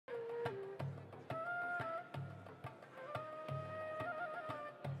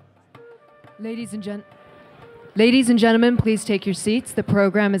Ladies and gentlemen, please take your seats. The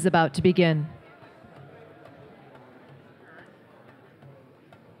program is about to begin.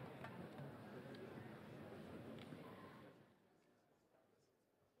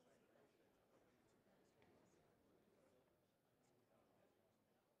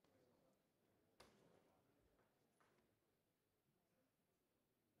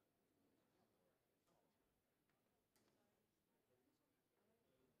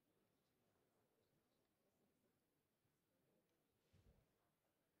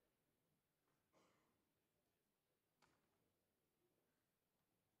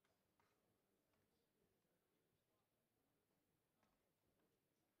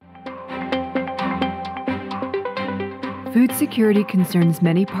 Food security concerns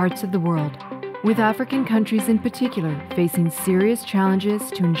many parts of the world, with African countries in particular facing serious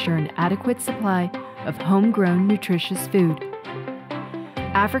challenges to ensure an adequate supply of homegrown, nutritious food.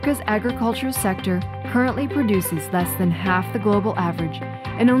 Africa's agriculture sector currently produces less than half the global average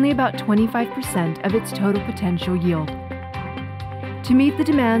and only about 25% of its total potential yield. To meet the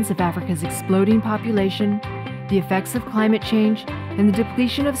demands of Africa's exploding population, the effects of climate change, and the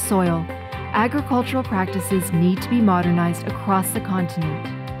depletion of soil, agricultural practices need to be modernized across the continent.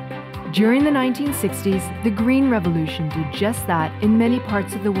 During the 1960s, the Green Revolution did just that in many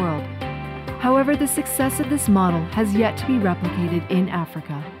parts of the world. However, the success of this model has yet to be replicated in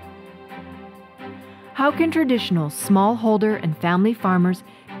Africa. How can traditional smallholder and family farmers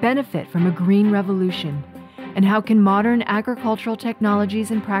benefit from a green revolution? And how can modern agricultural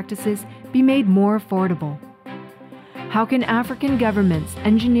technologies and practices be made more affordable? How can African governments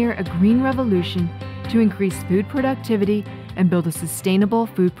engineer a green revolution to increase food productivity and build a sustainable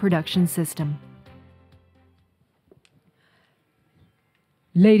food production system?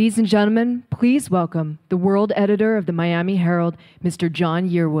 Ladies and gentlemen, please welcome the world editor of the Miami Herald, Mr. John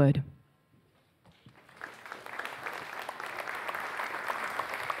Yearwood.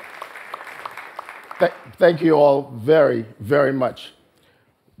 Thank you all very, very much.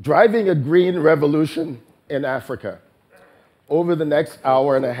 Driving a green revolution in Africa. Over the next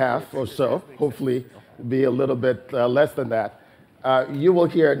hour and a half or so, hopefully be a little bit less than that, you will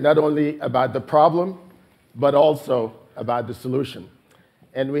hear not only about the problem, but also about the solution.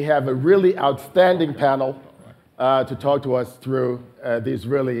 And we have a really outstanding panel to talk to us through these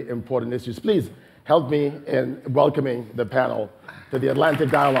really important issues. Please help me in welcoming the panel to the Atlantic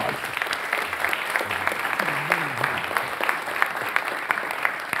Dialogue.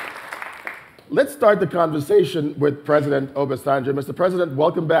 Let's start the conversation with President Obasanjo. Mr. President,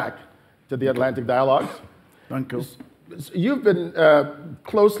 welcome back to the Atlantic Dialogue. Thank you. You've been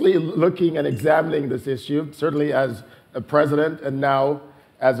closely looking and examining this issue, certainly as a president and now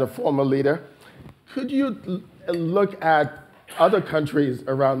as a former leader. Could you look at other countries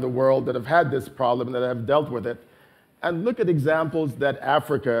around the world that have had this problem, that have dealt with it, and look at examples that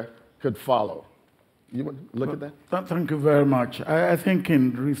Africa could follow? You want to look at that? Thank you very much. I think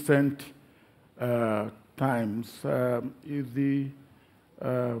in recent times is the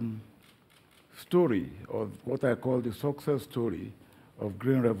story of what I call the success story of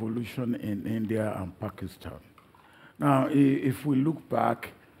Green Revolution in India and Pakistan. Now, if we look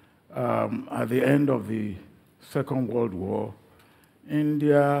back at the end of the Second World War,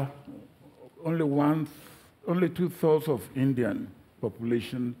 India, only 2/3 of Indian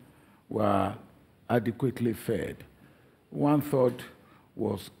population were adequately fed. 1/3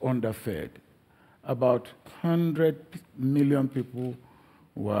 was underfed. About 100 million people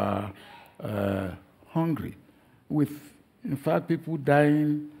were hungry, with, in fact, people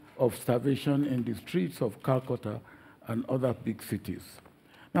dying of starvation in the streets of Calcutta and other big cities.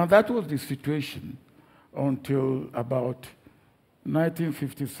 Now, that was the situation until about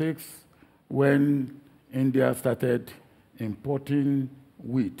 1956, when India started importing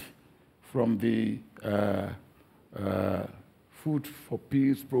wheat from the Food for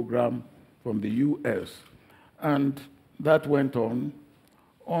Peace program from the US. And that went on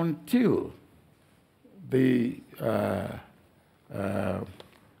until the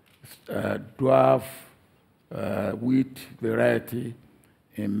dwarf wheat variety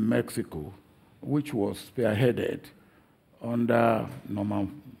in Mexico, which was spearheaded under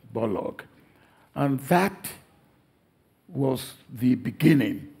Norman Borlaug. And that was the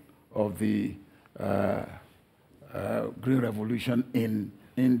beginning of the Green Revolution in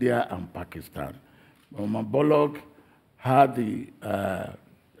India and Pakistan. Norman Borlaug had the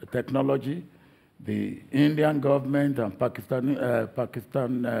technology. The Indian government and Pakistan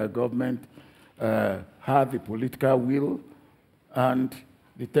government had the political will, and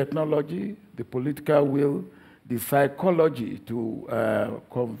the technology, the political will, the psychology to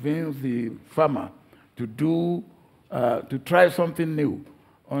convince the farmer to do, to try something new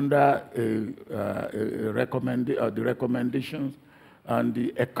under the recommendations and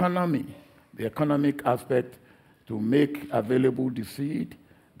the economic aspect to make available the seed,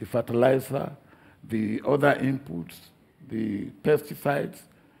 the fertilizer, the other inputs, the pesticides,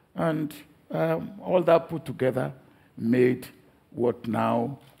 and all that put together made what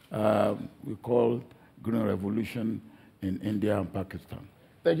now we call Green Revolution in India and Pakistan.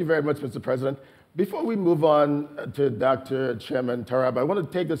 Thank you very much, Mr. President. Before we move on to Dr. Chairman Terrab, I want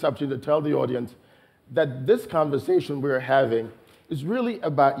to take this opportunity to tell the audience that this conversation we're having is really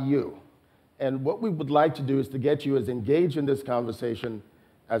about you. And what we would like to do is to get you as engaged in this conversation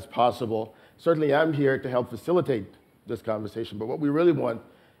as possible. Certainly, I'm here to help facilitate this conversation, but what we really want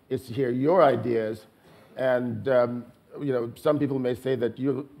is to hear your ideas. And you know, some people may say that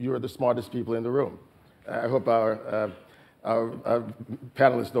you are the smartest people in the room. I hope our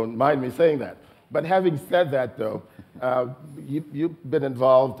panelists don't mind me saying that. But having said that, though, you've been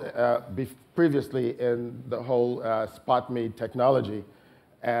involved previously in the whole spot me technology.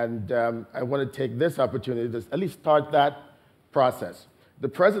 And I want to take this opportunity to at least start that process. The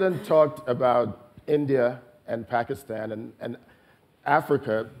president talked about India and Pakistan and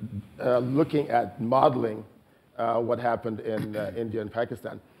Africa looking at modeling what happened in India and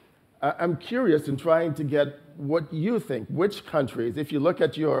Pakistan. I'm curious in trying to get what you think, which countries, if you look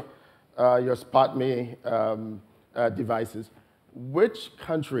at your spot me devices, which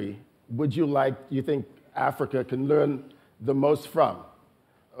country would you think Africa can learn the most from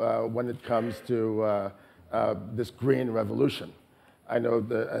when it comes to this green revolution? I know,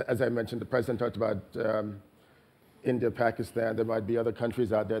 as I mentioned, the president talked about India, Pakistan. There might be other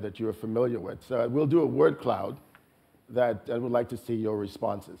countries out there that you are familiar with. So we'll do a word cloud that I would like to see your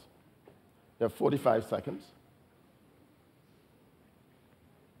responses. You have 45 seconds.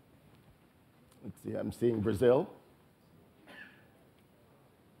 Let's see, I'm seeing Brazil,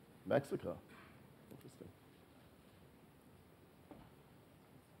 Mexico. Interesting.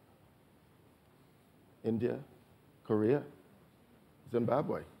 India, Korea,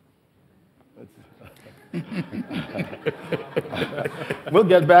 Zimbabwe. We'll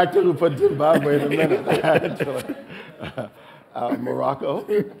get back to who put Zimbabwe in a minute. Morocco.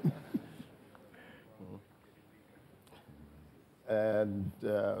 And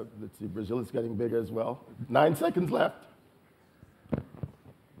let's see, Brazil is getting bigger as well. 9 seconds left.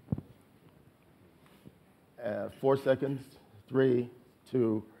 4 seconds. 3,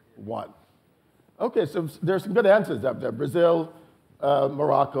 2, 1. Okay, so there's some good answers up there. Brazil,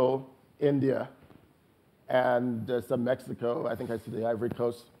 Morocco, India, and some Mexico. I think I see the Ivory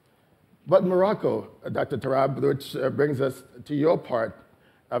Coast. But Morocco, Dr. Terrab, which brings us to your part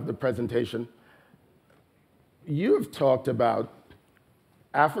of the presentation. You've talked about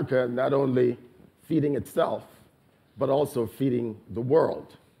Africa not only feeding itself, but also feeding the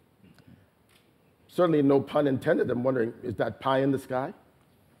world. Certainly no pun intended. I'm wondering, is that pie in the sky?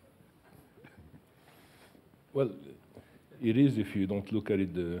 Well, it is if you don't look at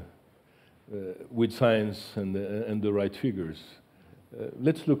it with science and the right figures.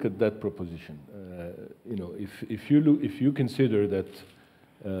 Let's look at that proposition. You know, if you consider that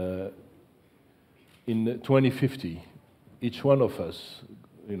in 2050, each one of us,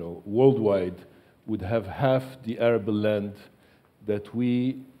 you know, worldwide, would have half the arable land that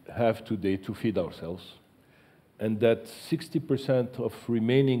we have today to feed ourselves, and that 60% of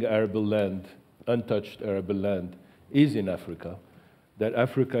remaining arable land, untouched arable land, is in Africa, that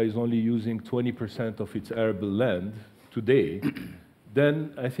Africa is only using 20% of its arable land today,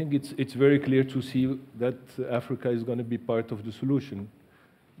 then I think it's very clear to see that Africa is going to be part of the solution,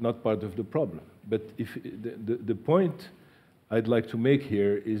 not part of the problem. But if the point I'd like to make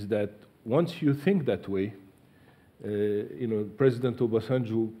here is that once you think that way, you know, President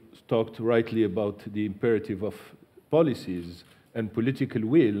Obasanjo talked rightly about the imperative of policies and political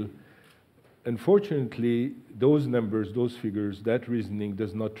will. Unfortunately, those numbers, those figures, that reasoning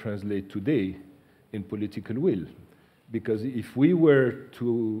does not translate today in political will. Because if we were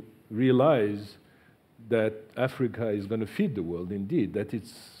to realize that Africa is going to feed the world, indeed, that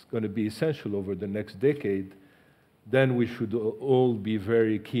it's going to be essential over the next decade, then we should all be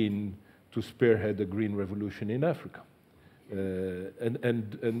very keen to spearhead a green revolution in Africa. And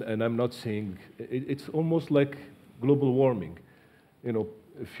I'm not saying, it's almost like global warming. You know,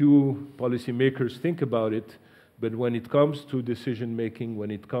 a few policymakers think about it, but when it comes to decision making, when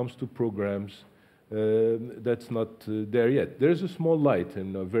it comes to programs, that's not there yet. There's a small light,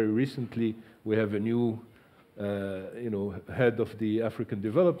 and very recently we have a new you know, head of the African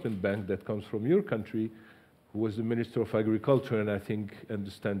Development Bank that comes from your country, who was the Minister of Agriculture, and I think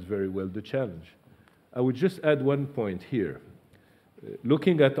understands very well the challenge. I would just add one point here.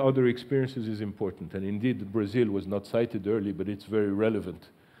 Looking at other experiences is important, and indeed Brazil was not cited early, but it's very relevant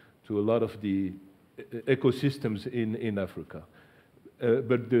to a lot of the ecosystems in Africa.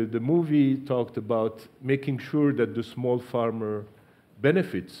 But the movie talked about making sure that the small farmer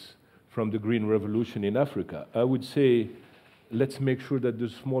benefits from the green revolution in Africa. I would say, let's make sure that the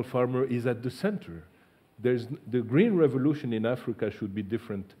small farmer is at the center. The green revolution in Africa should be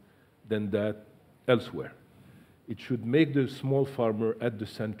different than that elsewhere. It should make the small farmer at the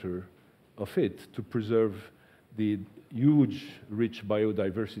center of it to preserve the huge, rich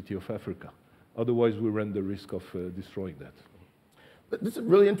biodiversity of Africa. Otherwise, we run the risk of destroying that. But this is a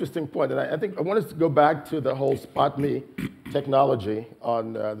really interesting point, and I think I want us to go back to the whole spot me technology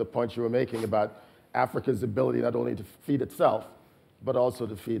on the points you were making about Africa's ability not only to feed itself, but also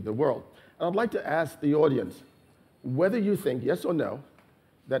to feed the world. And I'd like to ask the audience whether you think, yes or no,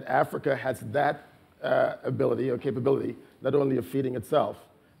 that Africa has that ability or capability not only of feeding itself,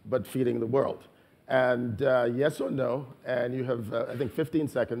 but feeding the world. And yes or no, and you have, I think, 15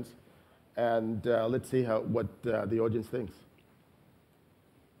 seconds, and let's see what the audience thinks.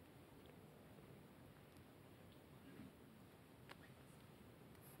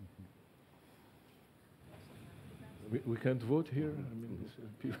 We can't vote here? I mean,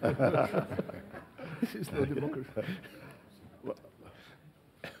 this is no democracy.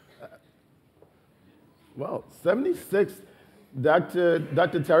 Well, 76. Dr.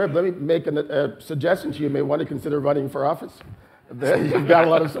 Terrab, let me make a suggestion to you. You may want to consider running for office. You've got a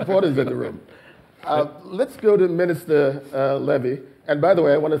lot of supporters in the room. Let's go to Minister Levy. And by the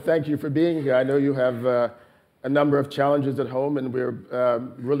way, I want to thank you for being here. I know you have a number of challenges at home, and we're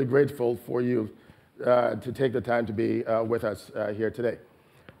really grateful for you to take the time to be with us here today.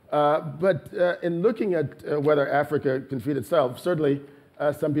 But in looking at whether Africa can feed itself, certainly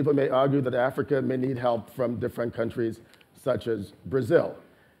some people may argue that Africa may need help from different countries, such as Brazil.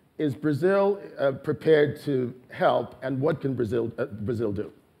 Is Brazil prepared to help, and what can Brazil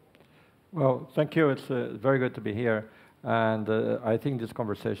do? Well, thank you. It's very good to be here, and I think this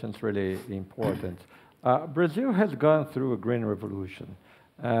conversation is really important. Brazil has gone through a green revolution.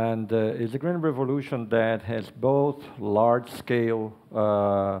 And it's a green revolution that has both large-scale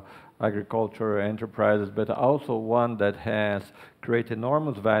agriculture enterprises, but also one that has created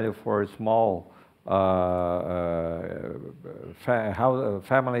enormous value for small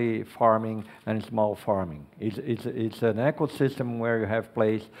family farming and small farming. It's an ecosystem where you have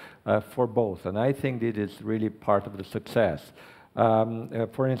place for both, and I think it is really part of the success.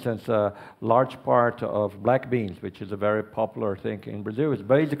 For instance, a large part of black beans, which is a very popular thing in Brazil, is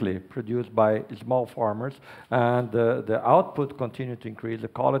basically produced by small farmers, and the output continues to increase, the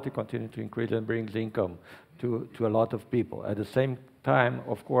quality continues to increase, and brings income to a lot of people. At the same time,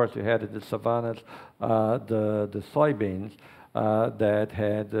 of course, you had in the savannas the soybeans that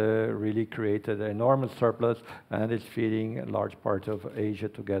had really created an enormous surplus and is feeding a large part of Asia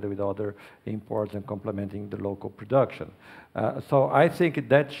together with other imports and complementing the local production. So I think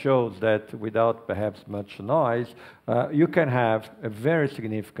that shows that without perhaps much noise, you can have a very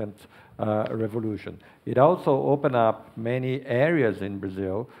significant revolution. It also opened up many areas in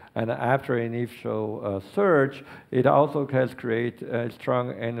Brazil, and after an initial surge, it also has created a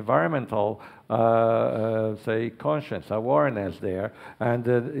strong environmental say, conscience, awareness there. And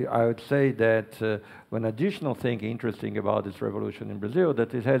I would say that one additional thing interesting about this revolution in Brazil,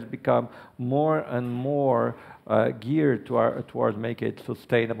 that it has become more and more geared towards making it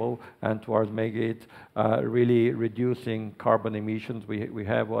sustainable and towards making it really reducing carbon emissions. We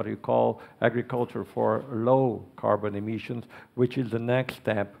have what you call agriculture for low carbon emissions, which is the next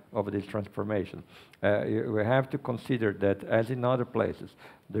step of this transformation. We have to consider that, as in other places,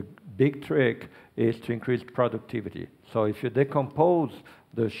 the big trick is to increase productivity. So if you decompose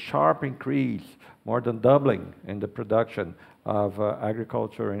the sharp increase, more than doubling in the production of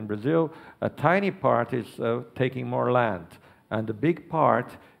agriculture in Brazil, a tiny part is taking more land, and the big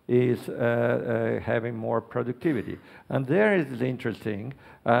part is having more productivity. And there it is interesting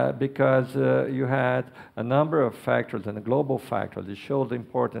because you had a number of factors and global factors. It shows the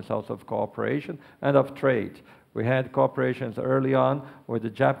importance also of cooperation and of trade. We had cooperations early on with the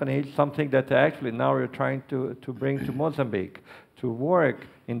Japanese, something that actually now we're trying to bring to Mozambique, to work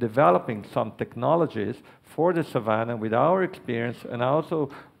in developing some technologies for the savannah with our experience and also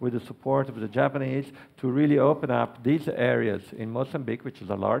with the support of the Japanese to really open up these areas in Mozambique, which is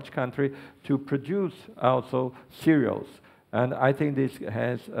a large country, to produce also cereals. And I think this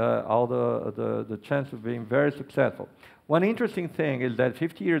has all the chance of being very successful. One interesting thing is that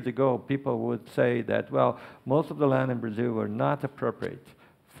 50 years ago, people would say that, well, most of the land in Brazil were not appropriate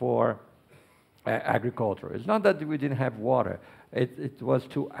for agriculture. It's not that we didn't have water, it was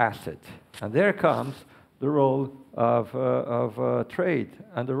too acid. And there comes the role of trade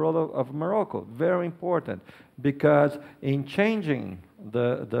and the role of Morocco, very important, because in changing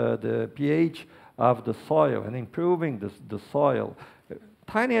the pH of the soil and improving the soil,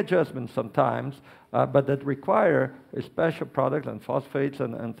 tiny adjustments sometimes, but that require a special product and phosphates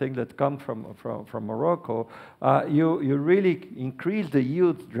and things that come from Morocco, you really increase the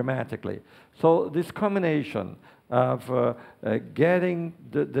yield dramatically. So this combination of getting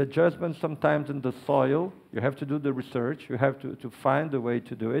the adjustments sometimes in the soil, you have to do the research, you have to find a way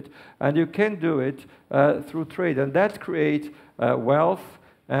to do it, and you can do it through trade, and that creates wealth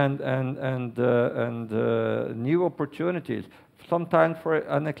and new opportunities, sometimes for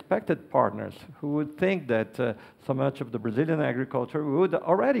unexpected partners who would think that so much of the Brazilian agriculture would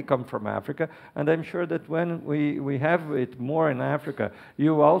already come from Africa. And I'm sure that when we have it more in Africa,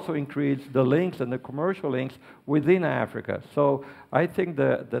 you also increase the links and the commercial links within Africa. So I think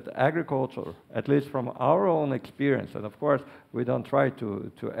that agriculture, at least from our own experience, and of course we don't try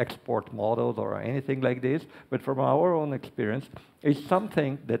to export models or anything like this, but from our own experience, is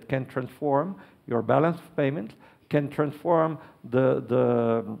something that can transform your balance of payments, can transform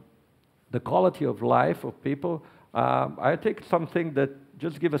the quality of life of people. I think something that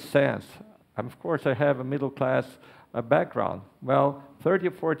just give a sense. Of course, I have a middle-class background. Well, 30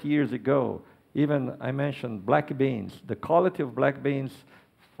 or 40 years ago, even I mentioned black beans. The quality of black beans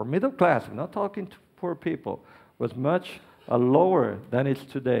for middle class, I'm not talking to poor people, was much lower than it's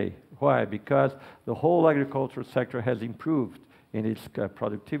today. Why? Because the whole agricultural sector has improved in its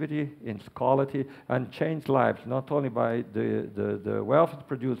productivity, in its quality, and changed lives, not only by the wealth it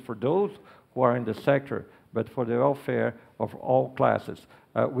produced for those who are in the sector, but for the welfare of all classes.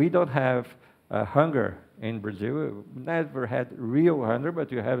 We don't have hunger in Brazil. We never had real hunger,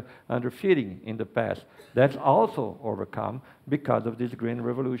 but you have underfeeding in the past. That's also overcome because of this green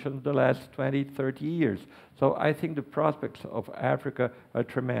revolution of the last 20, 30 years. So I think the prospects of Africa are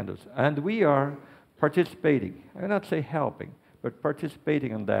tremendous. And we are participating, I will not say helping, but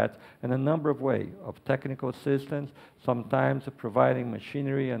participating in that in a number of ways, of technical assistance, sometimes providing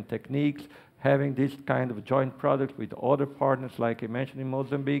machinery and techniques, having this kind of joint product with other partners, like I mentioned in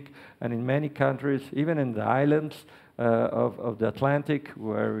Mozambique, and in many countries, even in the islands of the Atlantic,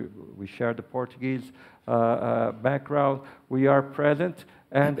 where we share the Portuguese background, we are present.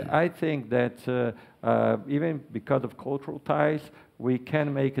 And I think that even because of cultural ties, we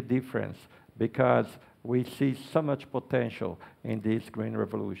can make a difference, because we see so much potential in this green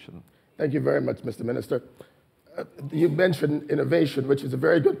revolution. Thank you very much, Mr. Minister. You mentioned innovation, which is a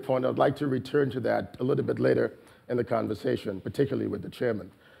very good point. I'd like to return to that a little bit later in the conversation, particularly with the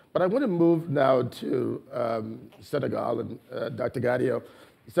chairman. But I want to move now to Senegal and Dr. Gadio.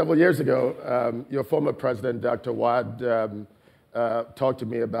 Several years ago, your former president, Dr. Wade, talked to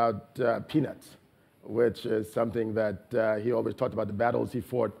me about peanuts, which is something that he always talked about, the battles he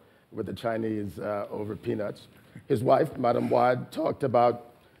fought with the Chinese over peanuts. His wife, Madame Wade, talked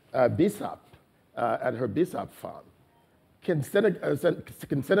about Bissap at her Bissap farm. Can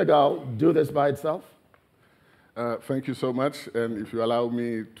Senegal do this by itself? Thank you so much, and if you allow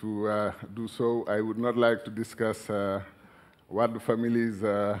me to do so, I would not like to discuss what the family's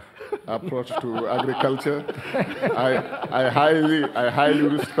approach to agriculture. I highly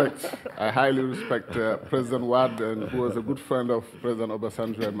respect President Wade, and who was a good friend of President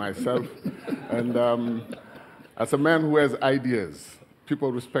Obasanjo and myself. And as a man who has ideas,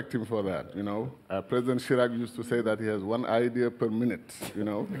 people respect him for that, you know. President Cheikh used to say that he has one idea per minute, you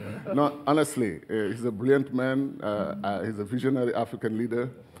know. No, honestly, he's a brilliant man. He's a visionary African leader.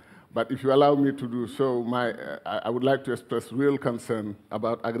 But if you allow me to do so, I would like to express real concern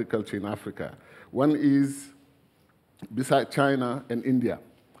about agriculture in Africa. One is, beside China and India,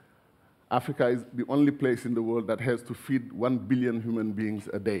 Africa is the only place in the world that has to feed 1 billion human beings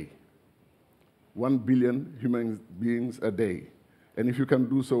a day. 1 billion human beings a day. And if you can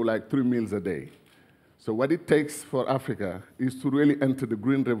do so, like 3 meals a day. So what it takes for Africa is to really enter the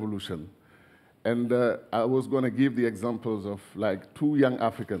green revolution. And I was going to give the examples of like 2 young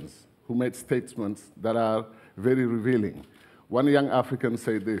Africans who made statements that are very revealing. One young African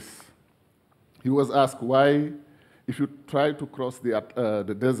said this. He was asked why, if you try to cross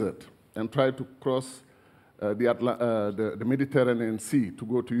the desert and try to cross the Mediterranean Sea to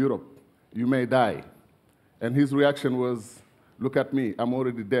go to Europe, you may die. And his reaction was, look at me, I'm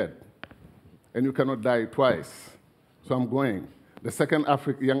already dead. And you cannot die twice. So I'm going. The second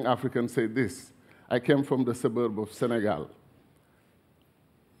young African said this. I came from the suburb of Senegal.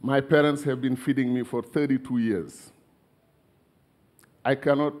 My parents have been feeding me for 32 years. I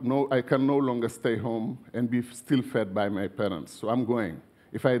can no longer stay home and be still fed by my parents, so I'm going.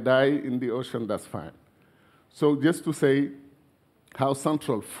 If I die in the ocean, that's fine. So just to say how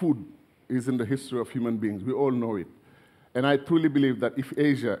central food is in the history of human beings, we all know it. And I truly believe that if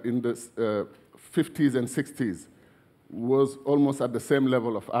Asia in the 50s and 60s was almost at the same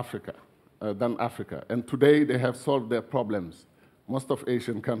level of Africa, than Africa, and today they have solved their problems, most of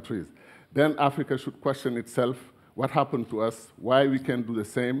Asian countries, then Africa should question itself, what happened to us, why we can't do the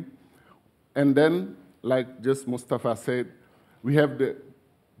same. And then, like just Mostafa said, we have the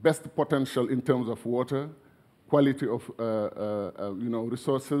best potential in terms of water, quality of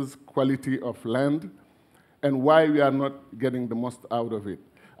resources, quality of land, and why we are not getting the most out of it.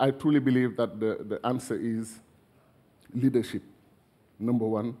 I truly believe that the answer is leadership, number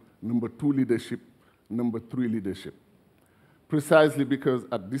one. Number two, leadership. Number three, leadership. Precisely because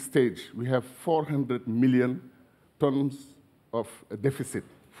at this stage, we have 400 million tons of deficit,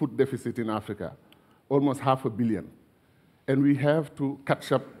 food deficit in Africa, almost 500 million. And we have to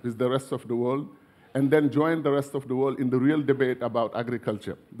catch up with the rest of the world and then join the rest of the world in the real debate about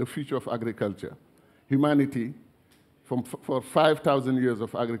agriculture, the future of agriculture. Humanity, for 5,000 years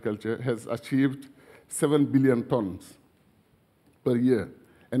of agriculture, has achieved 7 billion tons per year.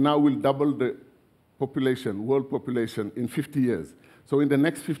 And now we'll double the population, world population, in 50 years. So in the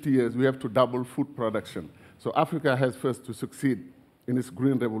next 50 years, we have to double food production. So Africa has first to succeed in its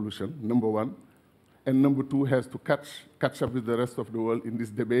green revolution, number one. And number two, has to catch up with the rest of the world in this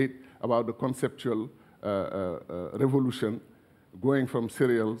debate about the conceptual revolution, going from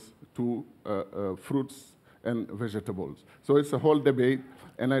cereals to fruits and vegetables. So it's a whole debate,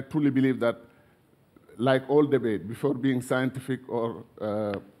 and I truly believe that, like all debate, before being scientific or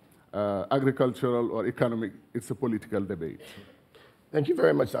agricultural or economic, it's a political debate. Thank you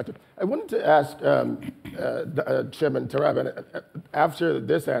very much, Doctor. I wanted to ask Chairman Terrab, and after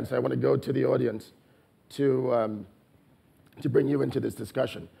this answer, I want to go to the audience to bring you into this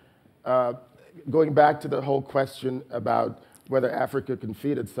discussion. Going back to the whole question about whether Africa can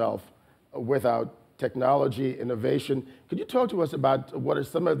feed itself without technology, innovation, could you talk to us about what are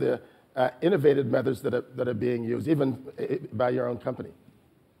some of the innovative methods that are being used, even by your own company?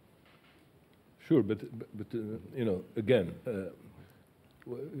 Sure, but again,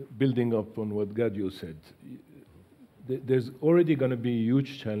 building up on what Gadio said, there's already going to be a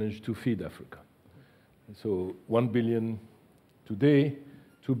huge challenge to feed Africa. So 1 billion today,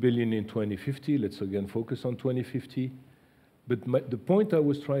 2 billion in 2050. Let's again focus on 2050. But the point I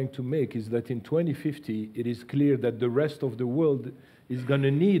was trying to make is that in 2050, it is clear that the rest of the world is going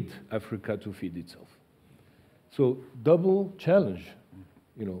to need Africa to feed itself. So double challenge,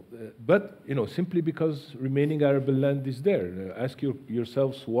 but simply because remaining arable land is there. Ask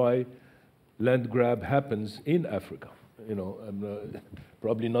yourselves why land grab happens in Africa.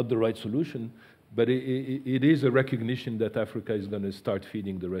 Probably not the right solution, but it is a recognition that Africa is going to start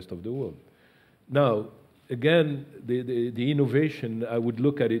feeding the rest of the world. Now, again, the innovation, I would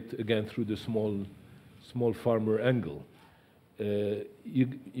look at it again through the small farmer angle.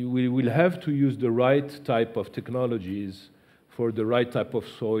 We will have to use the right type of technologies for the right type of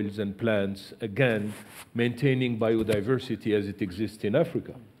soils and plants, again, maintaining biodiversity as it exists in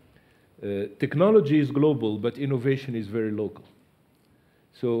Africa. Technology is global, but innovation is very local.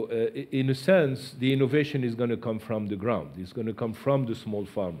 So in a sense, the innovation is going to come from the ground. It's going to come from the small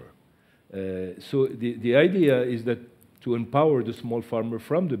farmer. So the idea is that to empower the small farmer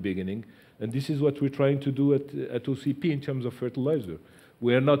from the beginning, and this is what we're trying to do at OCP in terms of fertilizer.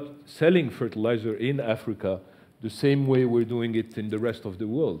 We are not selling fertilizer in Africa the same way we're doing it in the rest of the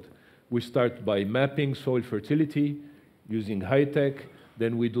world. We start by mapping soil fertility using high tech,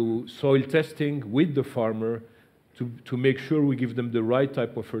 then we do soil testing with the farmer to make sure we give them the right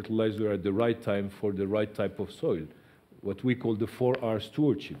type of fertilizer at the right time for the right type of soil, what we call the 4R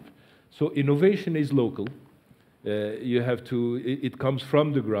stewardship. So innovation is local. It comes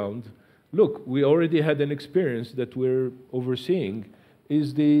from the ground. Look, we already had an experience that we're overseeing,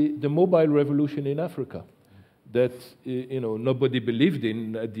 is the mobile revolution in Africa that nobody believed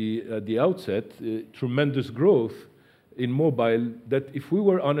in at the outset, tremendous growth in mobile that, if we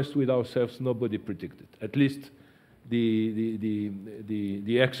were honest with ourselves, nobody predicted. At least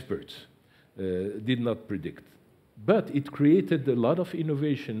the experts did not predict. But it created a lot of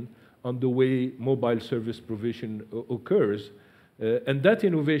innovation on the way mobile service provision occurs, and that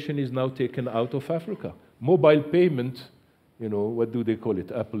innovation is now taken out of Africa. Mobile payment, what do they call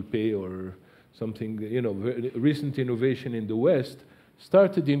it, Apple Pay or something, recent innovation in the West,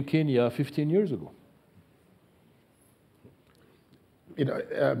 started in Kenya 15 years ago.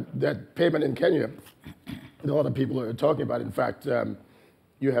 That payment in Kenya, a lot of people are talking about. In fact,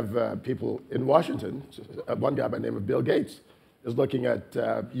 you have people in Washington, one guy by the name of Bill Gates is looking at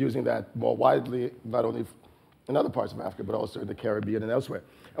using that more widely, not only in other parts of Africa, but also in the Caribbean and elsewhere.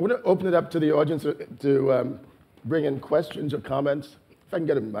 I want to open it up to the audience to bring in questions or comments. If I can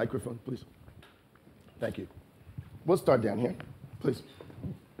get a microphone, please. Thank you. We'll start down here, please.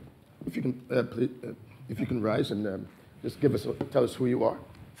 If you can, if you can rise and just tell us who you are.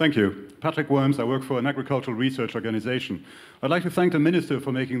 Thank you. Patrick Worms, I work for an agricultural research organization. I'd like to thank the Minister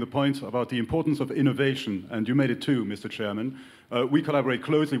for making the point about the importance of innovation, and you made it too, Mr. Chairman. We collaborate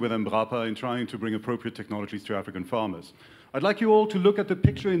closely with Embrapa in trying to bring appropriate technologies to African farmers. I'd like you all to look at the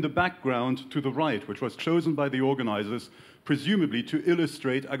picture in the background to the right, which was chosen by the organizers, presumably to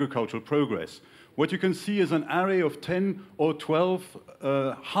illustrate agricultural progress. What you can see is an array of 10 or 12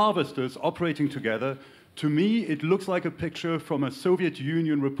 harvesters operating together. To me, it looks like a picture from a Soviet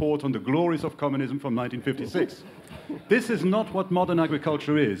Union report on the glories of communism from 1956. This is not what modern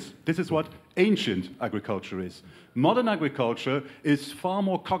agriculture is. This is what ancient agriculture is. Modern agriculture is far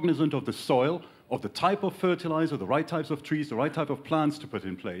more cognizant of the soil, of the type of fertilizer, the right types of trees, the right type of plants to put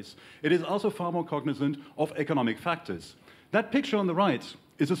in place. It is also far more cognizant of economic factors. That picture on the right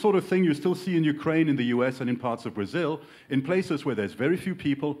is the sort of thing you still see in Ukraine, in the US, and in parts of Brazil, in places where there's very few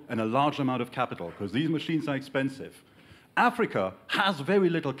people and a large amount of capital, because these machines are expensive. Africa has very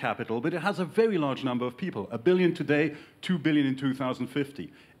little capital, but it has a very large number of people. 1 billion today, 2 billion in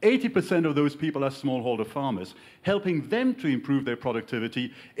 2050. 80% of those people are smallholder farmers. Helping them to improve their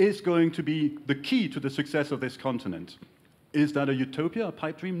productivity is going to be the key to the success of this continent. Is that a utopia, a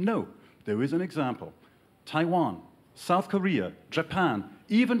pipe dream? No. There is an example. Taiwan, South Korea, Japan,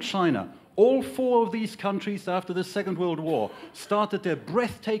 even China, all 4 of these countries after the Second World War started their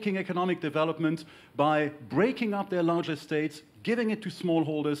breathtaking economic development by breaking up their large estates, giving it to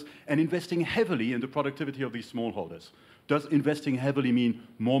smallholders, and investing heavily in the productivity of these smallholders. Does investing heavily mean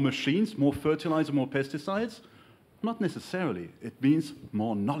more machines, more fertilizer, more pesticides? Not necessarily. It means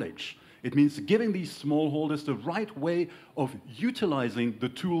more knowledge. It means giving these smallholders the right way of utilizing the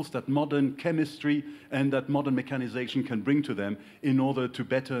tools that modern chemistry and that modern mechanization can bring to them in order to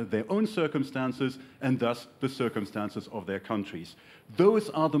better their own circumstances and thus the circumstances of their countries. Those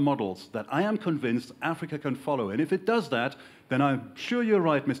are the models that I am convinced Africa can follow. And if it does that, then I'm sure you're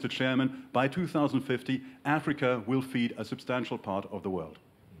right, Mr. Chairman, by 2050, Africa will feed a substantial part of the world.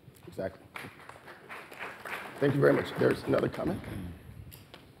 Exactly. Thank you very much. There's another comment.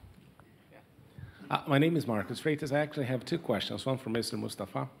 My name is Marcus Freitas. I actually have 2 questions, one for Mr.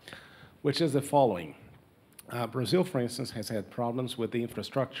 Mostafa, which is the following. Brazil, for instance, has had problems with the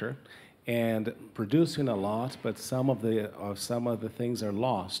infrastructure and producing a lot, but some of the things are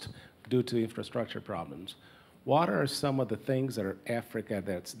lost due to infrastructure problems. What are some of the things that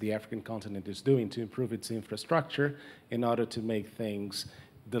the African continent is doing to improve its infrastructure in order to make things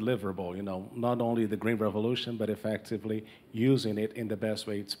deliverable, not only the Green Revolution, but effectively using it in the best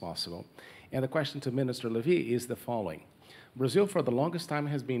way it's possible? And the question to Minister Levy is the following. Brazil, for the longest time,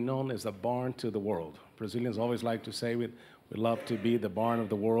 has been known as a barn to the world. Brazilians always like to say we love to be the barn of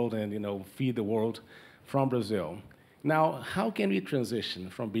the world and, feed the world from Brazil. Now, how can we transition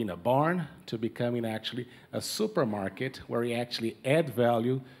from being a barn to becoming actually a supermarket where we actually add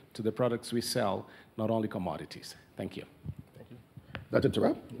value to the products we sell, not only commodities? Thank you. Thank you. Dr.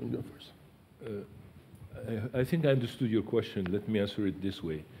 Terrab, you can go first. I think I understood your question. Let me answer it this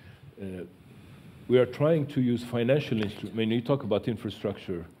way. We are trying to use financial instruments. When you talk about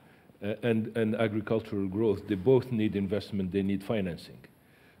infrastructure and agricultural growth, they both need investment, they need financing.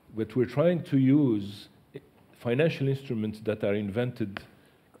 But we're trying to use financial instruments that are invented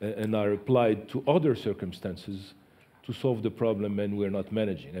and are applied to other circumstances to solve the problem, and we're not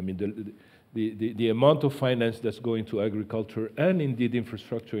managing. I mean, the amount of finance that's going to agriculture and indeed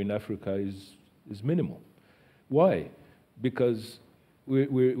infrastructure in Africa is minimal. Why? Because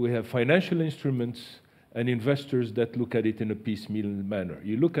we have financial instruments and investors that look at it in a piecemeal manner.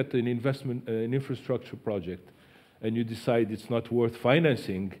 You look at an infrastructure project, and you decide it's not worth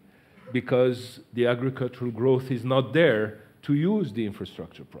financing because the agricultural growth is not there to use the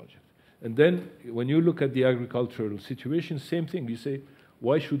infrastructure project. And then when you look at the agricultural situation, same thing. You say,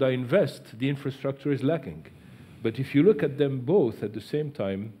 why should I invest? The infrastructure is lacking. But if you look at them both at the same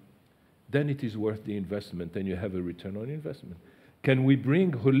time, then it is worth the investment, and you have a return on investment. Can we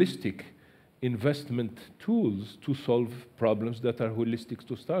bring holistic investment tools to solve problems that are holistic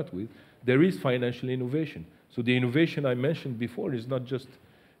to start with? There is financial innovation. So the innovation I mentioned before is not just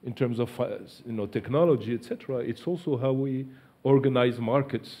in terms of technology, etc. It's also how we organize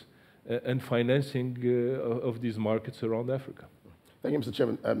markets and financing of these markets around Africa. Thank you, Mr.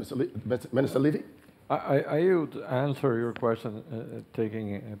 Chairman. Minister Levy? I would answer your question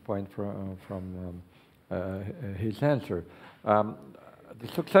taking a point from his answer. The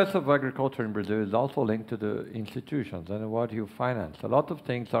success of agriculture in Brazil is also linked to the institutions and what you finance. A lot of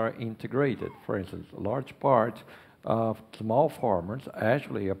things are integrated. For instance, a large part of small farmers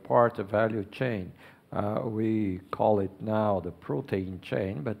actually are part of value chain. We call it now the protein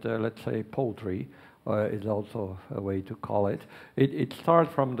chain, but let's say poultry is also a way to call it. It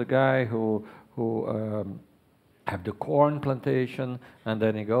starts from the guy who have the corn plantation, and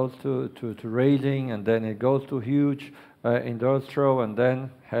then it goes to raising, and then it goes to huge industrial, and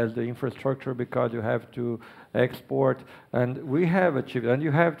then has the infrastructure because you have to export. And we have achieved, and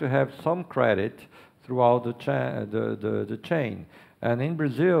you have to have some credit throughout the chain. And in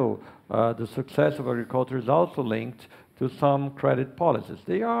Brazil, the success of agriculture is also linked to some credit policies.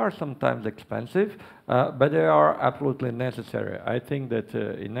 They are sometimes expensive, but they are absolutely necessary. I think that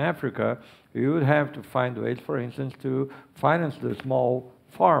in Africa, you would have to find ways, for instance, to finance the small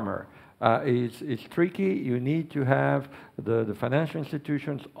farmer. It's tricky. You need to have the financial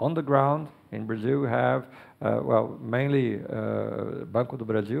institutions on the ground. In Brazil, you have, well, mainly Banco do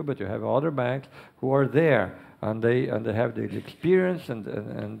Brasil, but you have other banks who are there, and they have the experience,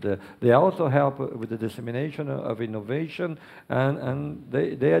 and they also help with the dissemination of innovation, and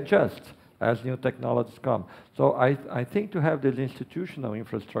they adjust as new technologies come. So I think to have this institutional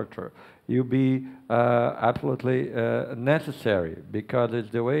infrastructure, you'll be absolutely necessary, because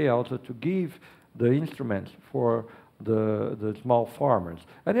it's the way also to give the instruments for the small farmers.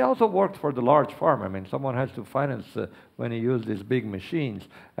 And it also works for the large farmer. I mean, someone has to finance when you use these big machines.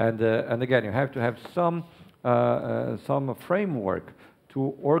 And again, you have to have some framework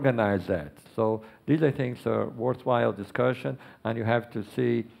to organize that. So these, I think, are worthwhile discussion, and you have to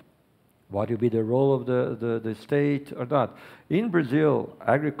see what will be the role of the state or not. In Brazil,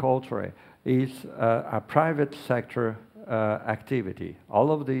 agriculture is a private sector activity.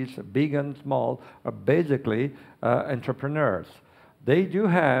 All of these, big and small, are basically entrepreneurs. They do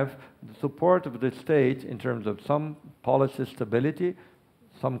have the support of the state in terms of some policy stability,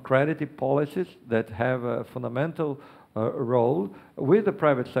 some credit policies that have a fundamental role with the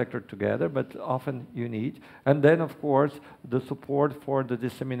private sector together, but often you need. And then, of course, the support for the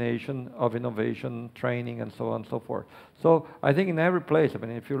dissemination of innovation, training, and so on and so forth. So I think in every place, I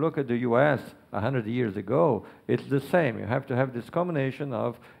mean, if you look at the US 100 years ago, it's the same. You have to have this combination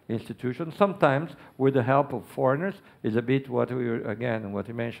of institutions, sometimes with the help of foreigners. Is a bit what we were, again, what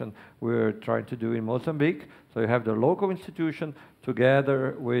you mentioned, we're trying to do in Mozambique. So you have the local institution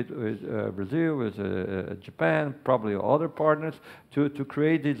together with Brazil, with Japan, probably other partners, to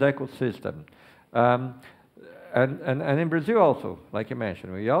create this ecosystem. And in Brazil also, like you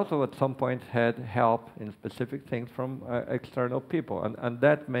mentioned, we also at some point had help in specific things from external people, and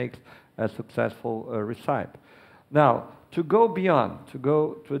that makes a successful recipe. Now, to go beyond, to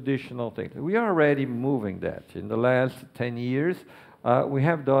go to additional things, we are already moving that. In the last 10 years, we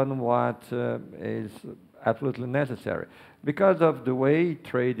have done what is absolutely necessary. Because of the way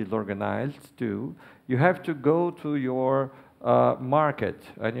trade is organized too, you have to go to your market,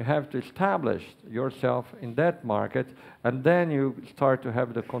 and you have to establish yourself in that market, and then you start to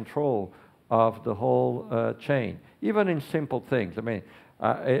have the control of the whole chain, even in simple things. I mean,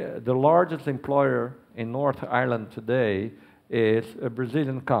 the largest employer in North Ireland today is a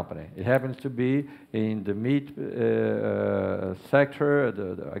Brazilian company. It happens to be in the meat sector,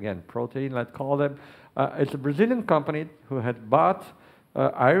 again, protein, let's call them. It's a Brazilian company who had bought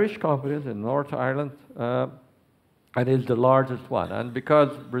Irish companies in North Ireland, and is the largest one. And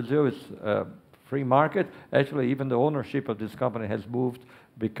because Brazil is a free market, actually even the ownership of this company has moved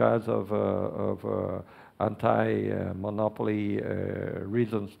because of anti-monopoly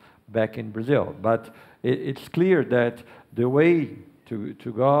reasons back in Brazil. But it's clear that the way to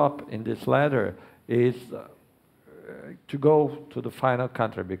go up in this ladder is to go to the final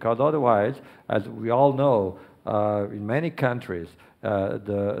country, because otherwise, as we all know, in many countries,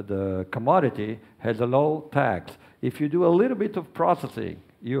 the commodity has a low tax. If you do a little bit of processing,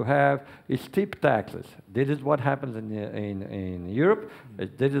 you have steep taxes. This is what happens in Europe.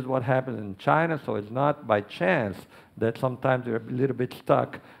 This is what happens in China. So it's not by chance that sometimes you're a little bit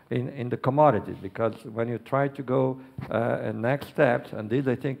stuck in the commodity, because when you try to go next steps, and this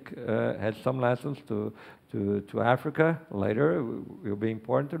I think has some lessons to Africa later, it will be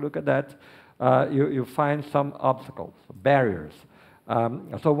important to look at that, you find some obstacles, barriers.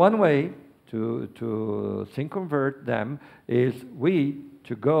 So one way to circumvent them is we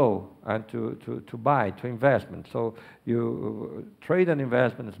to go and to buy, to investment. So trade and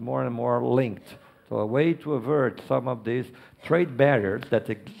investment is more and more linked. So a way to avert some of these trade barriers that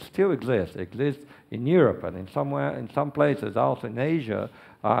still exist in Europe and in some places, also in Asia,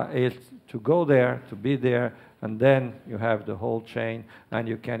 is to go there, to be there, and then you have the whole chain and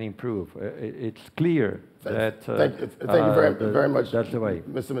you can improve. It's clear that thank you very much. That's the way.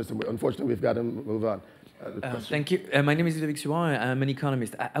 Mr. Unfortunately, we've got to move on. Thank you. My name is Levy. I'm an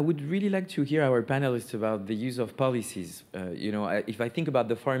economist. I would really like to hear our panelists about the use of policies. If I think about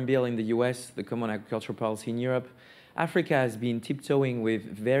the Farm Bill in the US, the Common Agricultural Policy in Europe, Africa has been tiptoeing with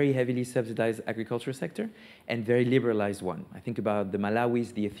very heavily subsidized agriculture sector and very liberalized one. I think about the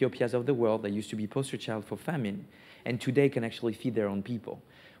Malawis, the Ethiopias of the world that used to be poster child for famine and today can actually feed their own people.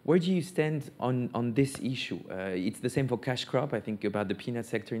 Where do you stand on this issue? It's the same for cash crop. I think about the peanut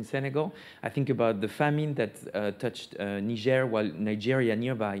sector in Senegal. I think about the famine that touched Niger, while Nigeria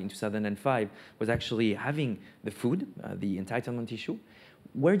nearby in 2005 was actually having the food, the entitlement issue.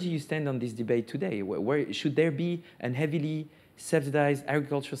 Where do you stand on this debate today? Where should there be a heavily subsidized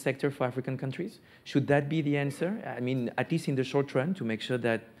agricultural sector for African countries? Should that be the answer? I mean, at least in the short run, to make sure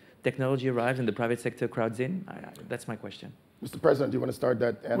that technology arrives and the private sector crowds in? That's my question. Mr. President, do you want to start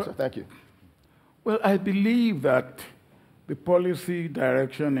that answer? Well, thank you. Well, I believe that the policy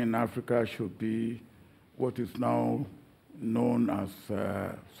direction in Africa should be what is now known as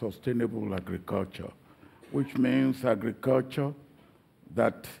sustainable agriculture, which means agriculture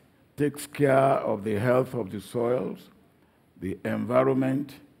that takes care of the health of the soils, the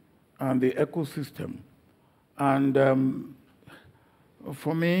environment, and the ecosystem. And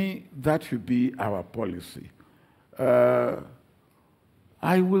for me, that should be our policy.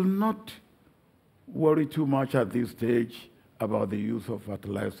 I will not worry too much at this stage about the use of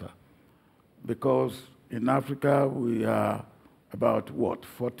fertilizer, because in Africa we are about,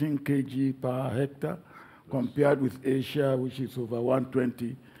 14 kg per hectare, compared with Asia, which is over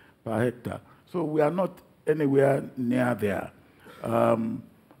 120 per hectare. So we are not anywhere near there. And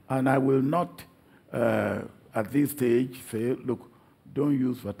I will not, at this stage, say, look, don't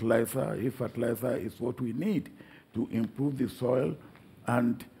use fertilizer if fertilizer is what we need to improve the soil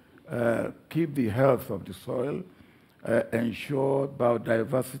and keep the health of the soil, ensure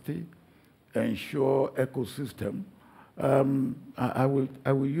biodiversity, ensure ecosystem. I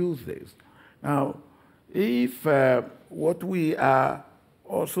will use this. Now, if what we are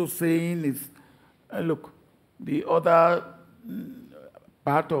also saying is, look, the other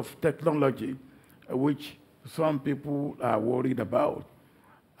part of technology which some people are worried about,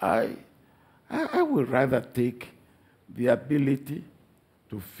 I would rather take the ability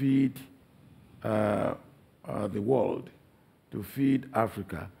to feed the world, to feed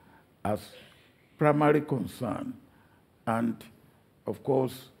Africa as primary concern. And of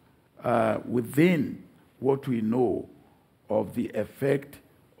course, within what we know of the effect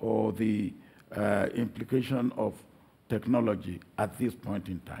or the implication of technology at this point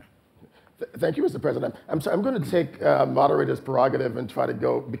in time. Thank you, Mr. President. I'm sorry, I'm going to take moderator's prerogative and try to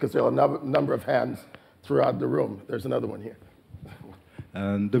go, because there are a number of hands throughout the room. There's another one here.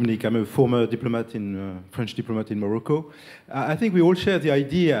 Dominique, I'm a former diplomat French diplomat in Morocco. I think we all share the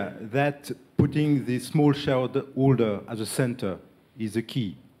idea that putting the small shareholder at the center is the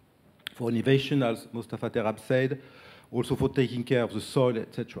key for innovation, as Mostafa Terrab said, also for taking care of the soil,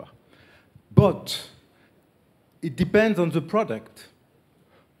 etc. But it depends on the product.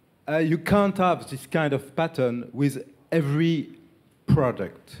 You can't have this kind of pattern with every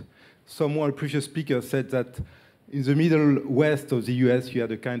product. A previous speaker said that in the middle west of the US, you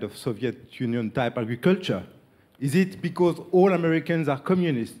had a kind of Soviet Union type agriculture. Is it because all Americans are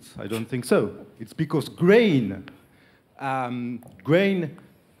communists? I don't think so. It's because grain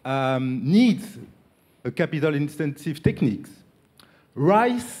needs a capital-intensive techniques.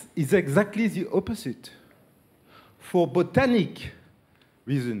 Rice is exactly the opposite. For botanic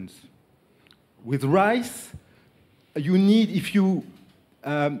reasons. With rice, you need, if you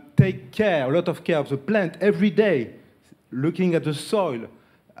take care, a lot of care of the plant every day, looking at the soil,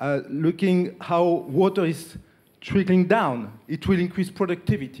 looking how water is trickling down, it will increase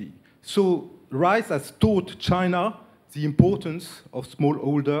productivity. So rice has taught China the importance of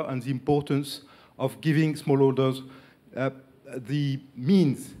smallholder and the importance of giving smallholders the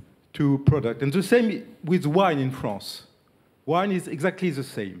means to product. And the same with wine in France. Wine is exactly the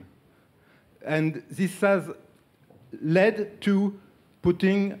same. And this has led to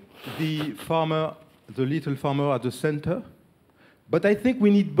putting the farmer, the little farmer, at the center. But I think we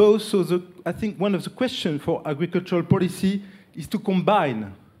need both. So I think one of the questions for agricultural policy is to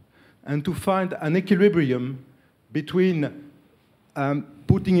combine and to find an equilibrium between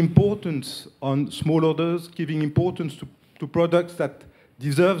putting importance on smallholders, giving importance to products that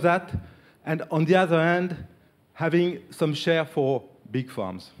deserve that, and on the other hand, having some share for big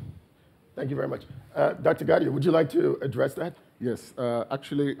farms. Thank you very much. Dr. Gadio, would you like to address that? Yes,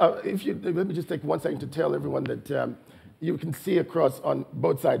 actually. Let me just take 1 second to tell everyone that you can see across on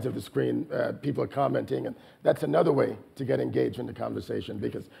both sides of the screen, people are commenting, and that's another way to get engaged in the conversation,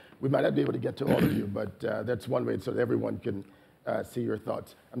 because we might not be able to get to all of you, but that's one way so that everyone can see your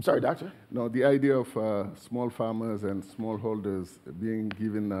thoughts. I'm sorry, Doctor? No, the idea of small farmers and smallholders being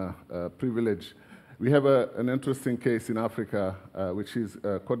given a privilege. We have an interesting case in Africa, which is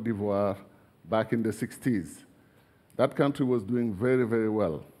Côte d'Ivoire back in the 60s. That country was doing very, very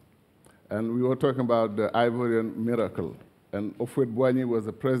well. And we were talking about the Ivorian miracle. And Houphouët-Boigny was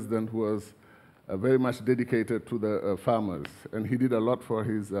a president who was very much dedicated to the farmers. And he did a lot for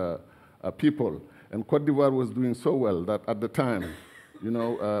his people. And Côte d'Ivoire was doing so well that at the time, you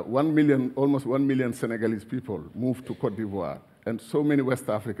know, 1 million, almost 1 million Senegalese people moved to Côte d'Ivoire. And so many West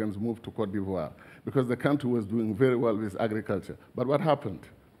Africans moved to Côte d'Ivoire because the country was doing very well with agriculture. But what happened?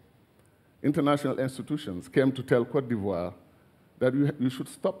 International institutions came to tell Côte d'Ivoire that you should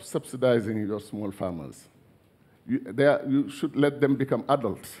stop subsidizing your small farmers. You should let them become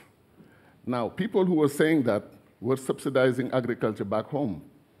adults. Now, people who were saying that were subsidizing agriculture back home.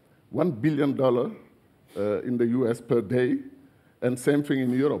 $1 billion in the US per day, and same thing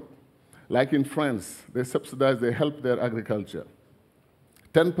in Europe. Like in France, they subsidize, they help their agriculture.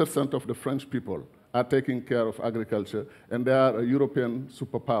 10% of the French people are taking care of agriculture, and they are a European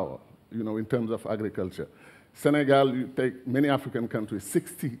superpower, you know, in terms of agriculture. Senegal, you take many African countries,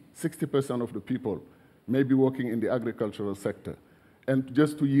 60% of the people may be working in the agricultural sector, and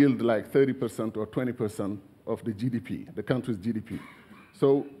just to yield like 30% or 20% of the GDP, the country's GDP.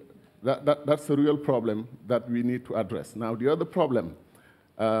 So that's a real problem that we need to address. Now, the other problem,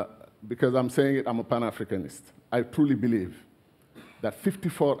 because I'm saying it, I'm a Pan-Africanist. I truly believe that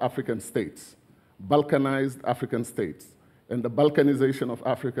 54 African states, Balkanized African states, and the Balkanization of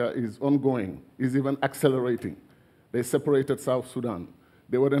Africa is ongoing, is even accelerating. They separated South Sudan.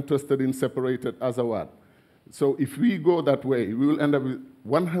 They were interested in separated Azawad. So if we go that way, we will end up with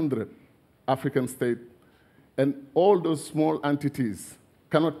 100 African states, and all those small entities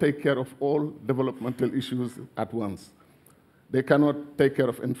cannot take care of all developmental issues at once. They cannot take care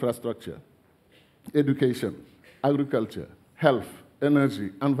of infrastructure, education, agriculture, health,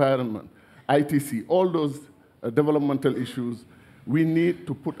 energy, environment, ITC, all those developmental issues. We need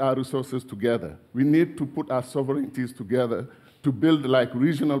to put our resources together. We need to put our sovereignties together to build like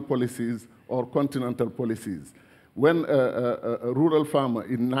regional policies or continental policies. When a rural farmer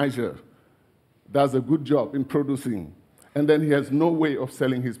in Niger does a good job in producing, and then he has no way of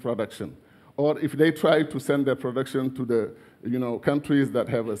selling his production, or if they try to send their production to the countries that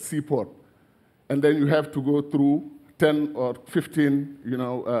have a seaport, and then you have to go through 10 or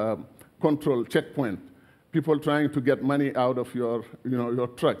 15 control checkpoint, people trying to get money out of your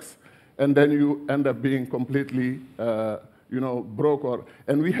trucks, and then you end up being completely broke.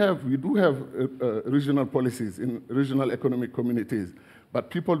 And we do have regional policies in regional economic communities, but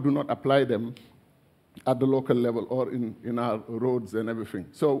people do not apply them at the local level or in our roads and everything.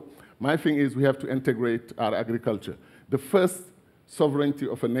 So my thing is we have to integrate our agriculture. The first sovereignty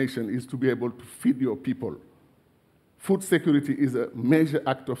of a nation is to be able to feed your people. Food security is a major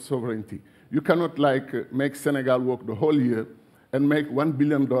act of sovereignty. You cannot make Senegal work the whole year and make $1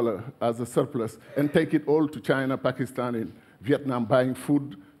 billion as a surplus and take it all to China, Pakistan, and Vietnam buying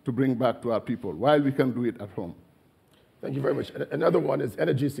food to bring back to our people, while we can do it at home. Thank you very much. Another one is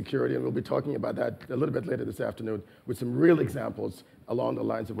energy security, and we'll be talking about that a little bit later this afternoon with some real examples along the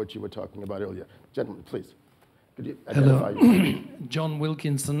lines of what you were talking about earlier. Gentlemen, please. Could you identify yourself? John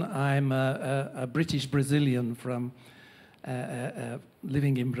Wilkinson. I'm a British Brazilian from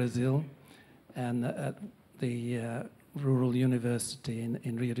living in Brazil and at the Rural University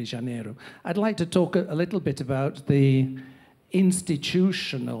in Rio de Janeiro. I'd like to talk a little bit about the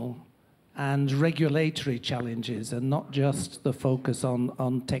institutional and regulatory challenges, and not just the focus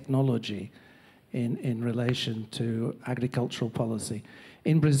on technology in relation to agricultural policy.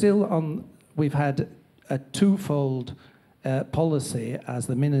 In Brazil, we've had a twofold policy, as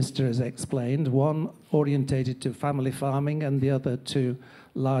the minister has explained, one orientated to family farming and the other to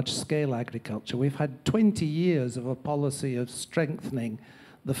large-scale agriculture. We've had 20 years of a policy of strengthening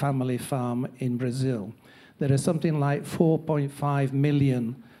the family farm in Brazil. There are something like 4.5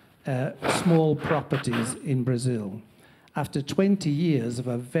 million small properties in Brazil. After 20 years of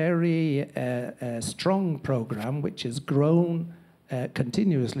a very strong program, which has grown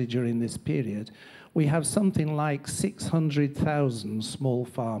continuously during this period, we have something like 600,000 small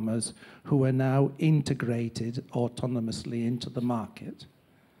farmers who are now integrated autonomously into the market.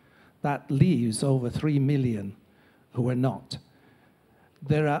 That leaves over 3 million who are not.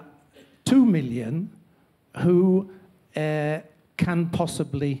 There are 2 million who can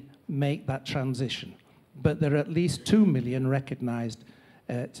possibly make that transition, but there are at least 2 million recognized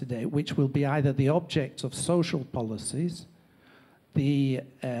today, which will be either the object of social policies, the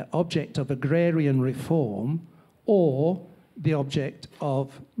object of agrarian reform, or the object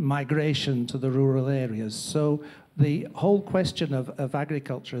of migration to the rural areas. So the whole question of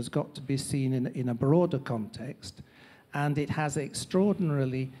agriculture has got to be seen in a broader context, and it has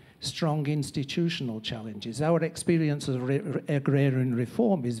extraordinarily strong institutional challenges. Our experience of agrarian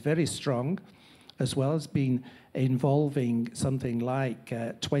reform is very strong, as well as being involving something like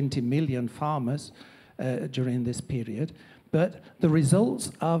 20 million farmers during this period. But the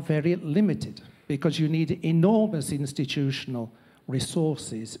results are very limited because you need enormous institutional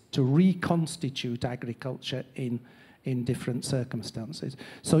resources to reconstitute agriculture in different circumstances.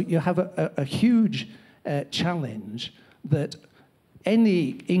 So you have a huge challenge that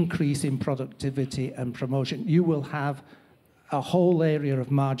any increase in productivity and promotion, you will have a whole area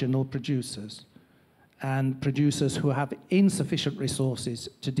of marginal producers and producers who have insufficient resources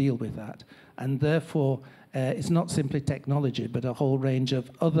to deal with that. And therefore, it's not simply technology, but a whole range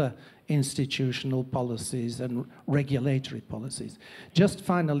of other institutional policies and regulatory policies. Just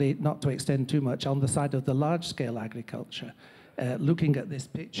finally, not to extend too much, on the side of the large-scale agriculture, looking at this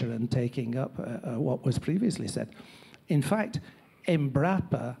picture and taking up what was previously said, in fact,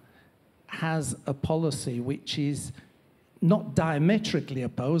 Embrapa has a policy which is not diametrically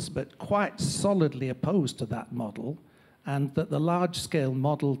opposed, but quite solidly opposed to that model, and that the large-scale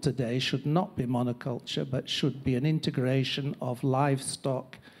model today should not be monoculture, but should be an integration of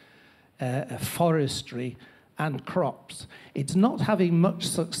livestock, forestry, and crops. It's not having much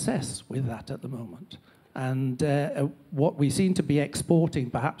success with that at the moment. And what we seem to be exporting,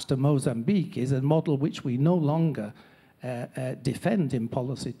 perhaps to Mozambique, is a model which we no longer defend in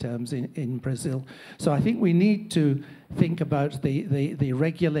policy terms in Brazil. So I think we need to think about the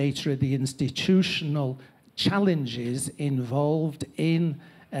regulatory, the institutional challenges involved in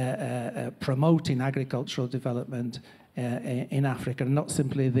promoting agricultural development in Africa, and not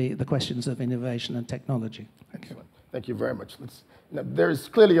simply the questions of innovation and technology. Thank you. Thank you very much. Now, there's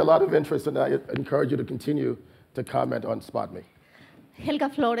clearly a lot of interest, and I encourage you to continue to comment on SpotMe. Helga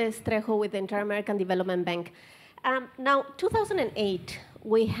Flores Trejo with the Inter-American Development Bank. Now, 2008,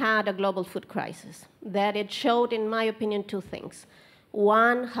 we had a global food crisis that it showed, in my opinion, two things.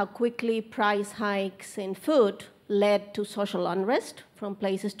 One, how quickly price hikes in food led to social unrest from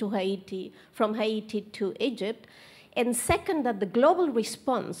places to Haiti, from Haiti to Egypt. And second, that the global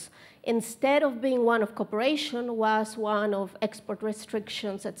response, instead of being one of cooperation, was one of export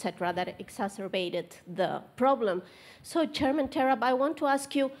restrictions, et cetera, that exacerbated the problem. So, Chairman Terrab, I want to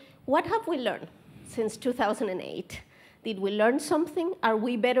ask you, what have we learned since 2008? Did we learn something? Are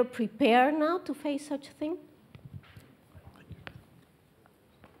we better prepared now to face such a thing?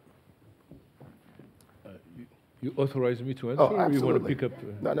 You authorize me to answer, or you want to pick up?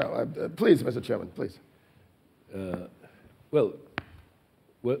 No, please, Mr. Chairman, please. Well,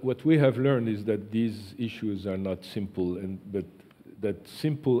 what we have learned is that these issues are not simple, but that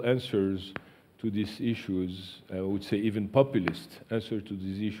simple answers to these issues, I would say even populist answers to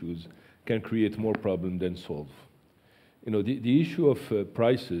these issues, can create more problem than solve. You know, the issue of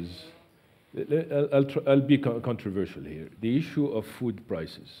prices, I'll be controversial here. The issue of food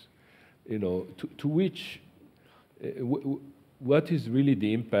prices, you know, to which, what is really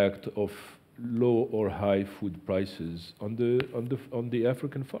the impact of low or high food prices on the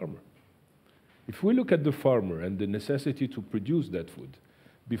African farmer? If we look at the farmer and the necessity to produce that food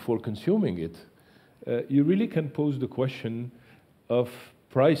before consuming it, you really can pose the question of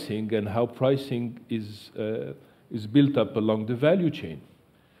pricing and how pricing is built up along the value chain.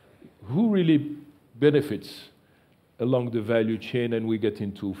 Who really benefits along the value chain, and we get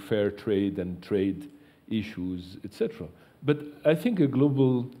into fair trade and trade issues, etc. But I think a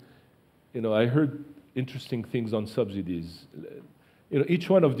global, you know, I heard interesting things on subsidies. You know, each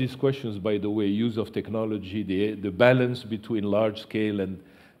one of these questions, by the way, use of technology, the balance between large scale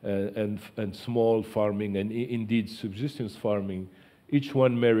and small farming, and indeed subsistence farming, each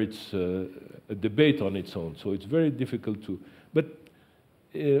one merits a debate on its own. So it's very difficult to, but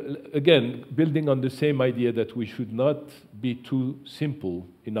again, building on the same idea that we should not be too simple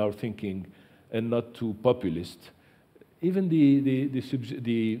in our thinking and not too populist. Even the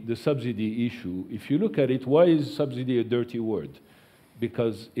subsidy issue, if you look at it, why is subsidy a dirty word?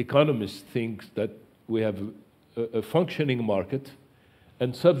 because economists think that we have a functioning market,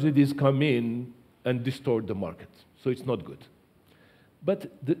 and subsidies come in and distort the market. So it's not good.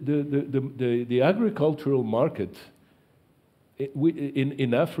 But the agricultural market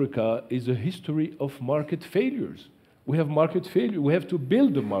in Africa is a history of market failures. We have market failure. We have to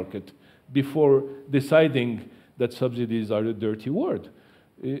build the market before deciding that subsidies are a dirty word.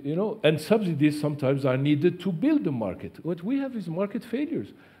 You know, and subsidies sometimes are needed to build the market. What we have is market failures.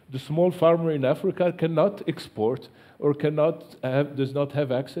 The small farmer in Africa cannot export or does not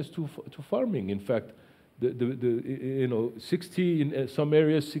have access to farming. In fact, you know, 60 in some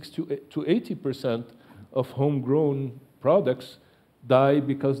areas, 60 to 80% of homegrown products die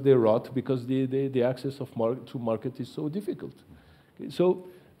because they rot, because the access to market is so difficult. Okay, so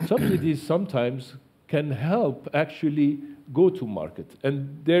subsidies sometimes can help actually go to market.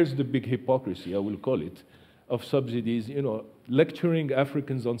 And there's the big hypocrisy, I will call it, of subsidies, you know, lecturing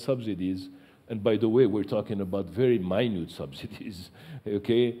Africans on subsidies. And by the way, we're talking about very minute subsidies,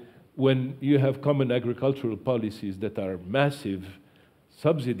 okay? When you have common agricultural policies that are massive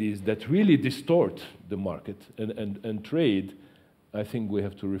subsidies that really distort the market and trade, I think we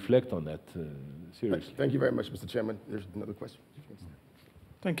have to reflect on that seriously. Thank you very much, Mr. Chairman. There's another question.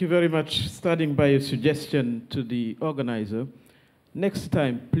 Thank you very much. Starting by a suggestion to the organizer, next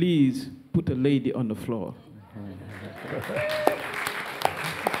time, please put a lady on the floor.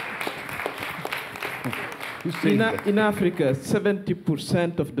 In Africa,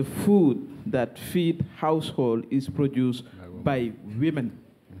 70% of the food that feed household is produced by women.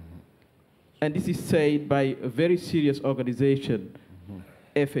 And this is said by a very serious organization,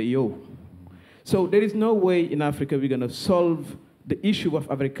 FAO. So there is no way in Africa we're going to solve the issue of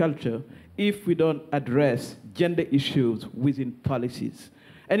agriculture if we don't address gender issues within policies.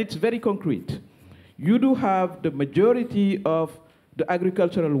 And it's very concrete. You do have the majority of the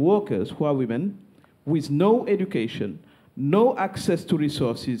agricultural workers who are women with no education, no access to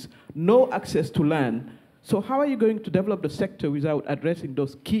resources, no access to land. So how are you going to develop the sector without addressing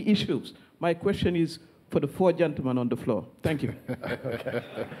those key issues? My question is for the four gentlemen on the floor. Thank you.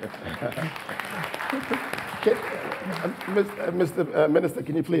 Mr. Minister,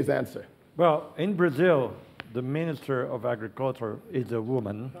 can you please answer? Well, in Brazil, the Minister of Agriculture is a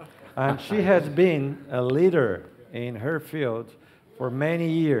woman, and she has been a leader in her field for many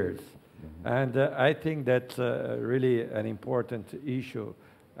years. And I think that's really an important issue,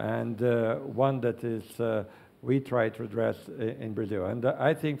 and one that is we try to address in Brazil. And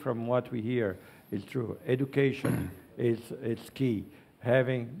I think from what we hear is true. Education is key.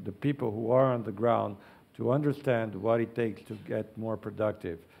 Having the people who are on the ground to understand what it takes to get more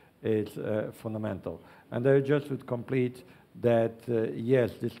productive is fundamental. And I just would complete that,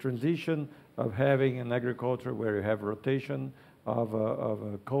 yes, this transition of having an agriculture where you have rotation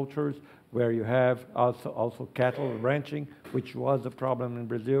of cultures, where you have also cattle ranching, which was a problem in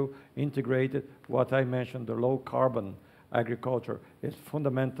Brazil, integrated. What I mentioned, the low carbon agriculture, is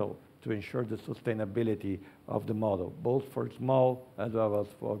fundamental to ensure the sustainability of the model, both for small as well as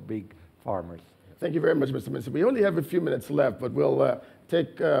for big farmers. Thank you very much, Mr. Minister. We only have a few minutes left, but we'll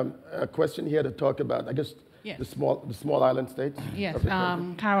take a question here to talk about, I guess, yes, the small island states. Yes,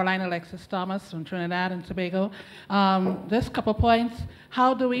 Caroline Alexis Thomas from Trinidad and Tobago. Just a couple points.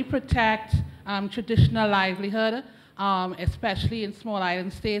 How do we protect traditional livelihood, especially in small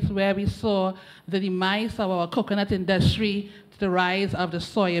island states where we saw the demise of our coconut industry, the rise of the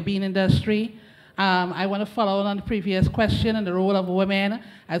soybean industry? I want to follow on the previous question and the role of women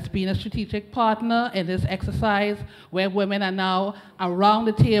as being a strategic partner in this exercise, where women are now around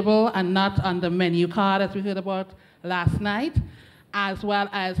the table and not on the menu card, as we heard about last night, as well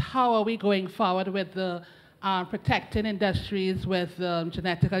as how are we going forward with the protecting industries with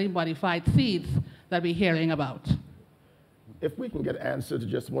genetically modified seeds that we're hearing about. If we can get an answer to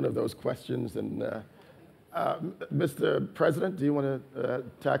just one of those questions, and Mr. President, do you want to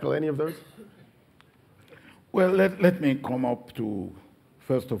tackle any of those? Well, let me come up to,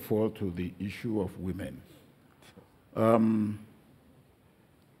 first of all, to the issue of women.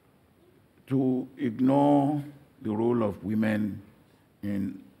 To ignore the role of women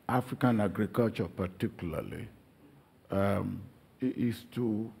in African agriculture particularly is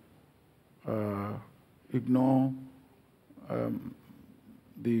to ignore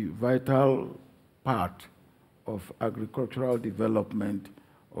the vital part of agricultural development,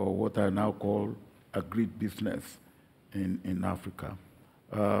 or what I now call agribusiness in Africa.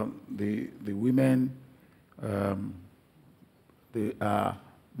 The women, they are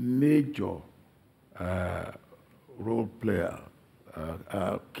major role players,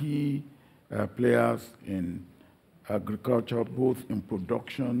 key players in agriculture, both in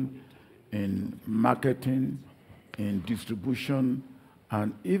production, in marketing, in distribution,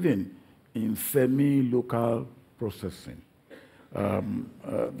 and even in semi-local processing.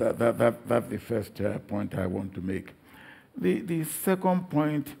 That's the first point I want to make. The second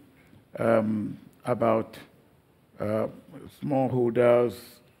point about smallholders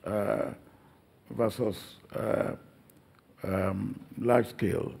versus large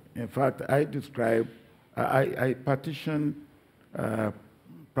scale. In fact, I partition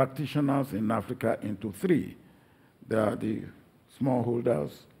practitioners in Africa into three. There are the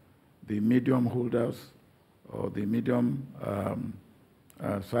smallholders, the medium holders, or the medium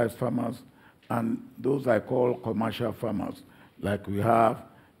size farmers, and those I call commercial farmers, like we have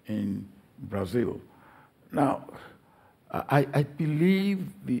in Brazil. Now, I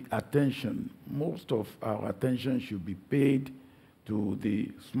believe the attention, most of our attention should be paid to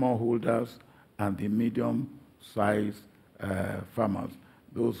the smallholders and the medium-sized farmers,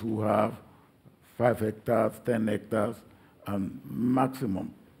 those who have 5 hectares, 10 hectares, and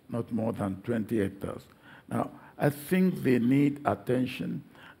maximum, not more than 20 hectares. Now, I think they need attention,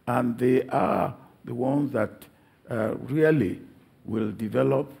 and they are the ones that really will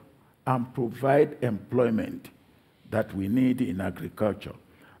develop and provide employment that we need in agriculture,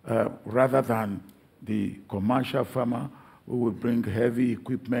 rather than the commercial farmer who will bring heavy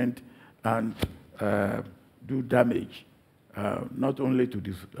equipment and do damage, not only to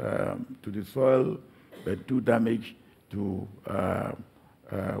the soil, but do damage to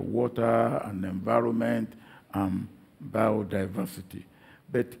water and environment and biodiversity.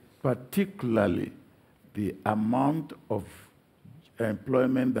 But particularly, the amount of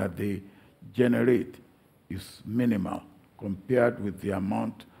employment that they generate is minimal compared with the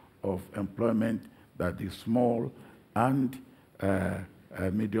amount of employment that the small and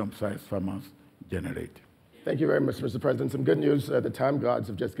medium-sized farmers generate. Thank you very much, Mr. President. Some good news. The time gods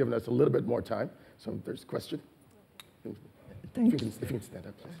have just given us a little bit more time. So if there's a question. Thank you can stand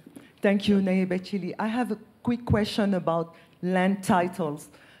up, please. Thank you, Naibe Chili. I have a quick question about land titles.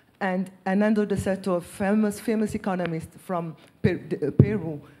 And Hernando de Soto, a famous economist from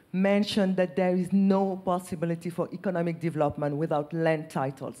Peru, mentioned that there is no possibility for economic development without land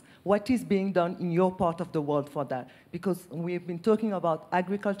titles. What is being done in your part of the world for that? Because we've been talking about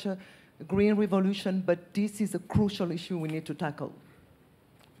agriculture, green revolution, but this is a crucial issue we need to tackle.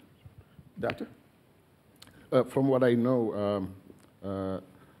 Doctor? From what I know,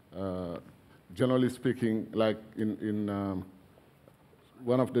 generally speaking, like in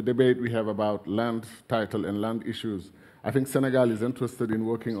one of the debates we have about land title and land issues, I think Senegal is interested in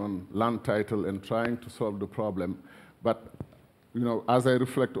working on land title and trying to solve the problem. But, you know, as I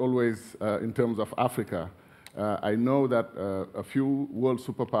reflect always in terms of Africa, I know that a few world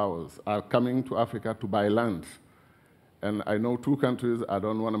superpowers are coming to Africa to buy land. And I know 2 countries, I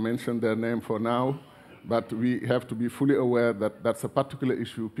don't want to mention their name for now, but we have to be fully aware that that's a particular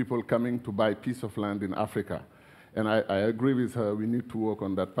issue, people coming to buy a piece of land in Africa. And I agree with her, we need to work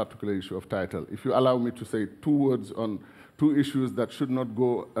on that particular issue of title. If you allow me to say 2 words on 2 issues that should not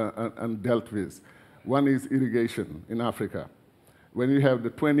go undealt with. One is irrigation in Africa. When you have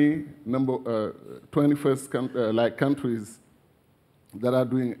the 21st countries that are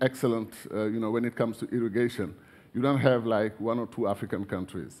doing excellent, when it comes to irrigation, you don't have like 1 or 2 African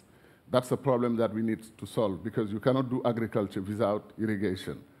countries. That's a problem that we need to solve because you cannot do agriculture without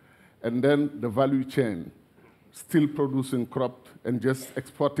irrigation. And then the value chain, still producing crop and just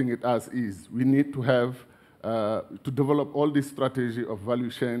exporting it as is. We need to have, to develop all this strategy of value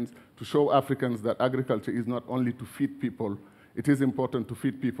chains to show Africans that agriculture is not only to feed people, it is important to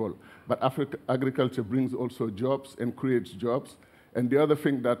feed people, but agriculture brings also jobs and creates jobs. And the other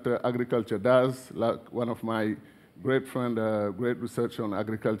thing that agriculture does, like one of my great friend, great researcher on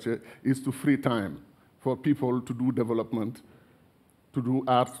agriculture, is to free time for people to do development, to do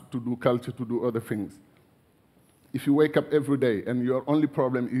art, to do culture, to do other things. If you wake up every day and your only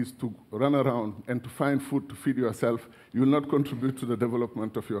problem is to run around and to find food to feed yourself, you will not contribute to the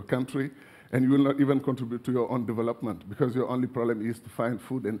development of your country, and you will not even contribute to your own development because your only problem is to find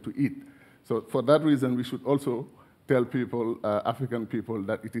food and to eat. So for that reason, we should also tell people, African people,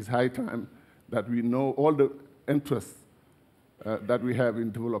 that it is high time that we know all the interests that we have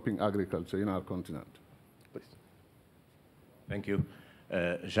in developing agriculture in our continent. Please. Thank you.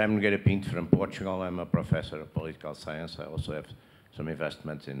 Jaime Nogueira Pinto from Portugal. I'm a professor of political science. I also have some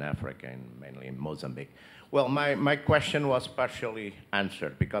investments in Africa and mainly in Mozambique. Well, my question was partially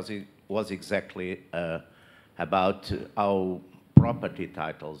answered because it was exactly about how property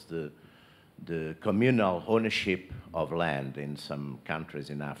titles, the communal ownership of land in some countries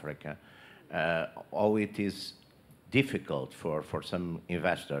in Africa, how it is difficult for some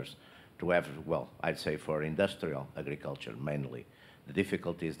investors to have, well, I'd say for industrial agriculture mainly, the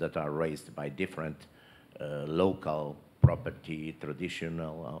difficulties that are raised by different local property,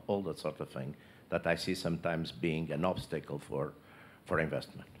 traditional, all that sort of thing, that I see sometimes being an obstacle for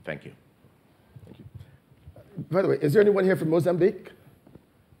investment. Thank you. Thank you. By the way, is there anyone here from Mozambique?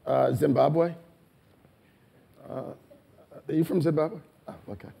 Zimbabwe? Are you from Zimbabwe? Oh,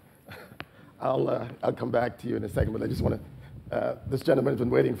 okay. I'll come back to you in a second, but I just want to, this gentleman's been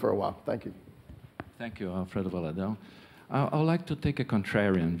waiting for a while. Thank you. Thank you, Alfredo Valadão. I would like to take a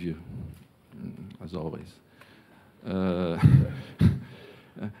contrarian view, as always.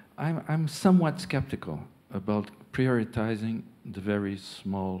 I'm somewhat skeptical about prioritizing the very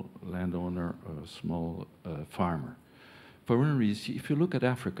small landowner or small farmer. For one reason, if you look at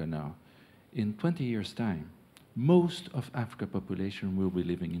Africa now, in 20 years' time, most of African population will be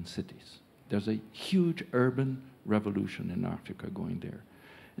living in cities. There's a huge urban revolution in Africa going there.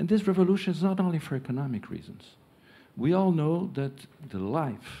 And this revolution is not only for economic reasons. We all know that the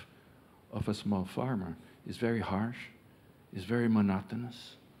life of a small farmer is very harsh, is very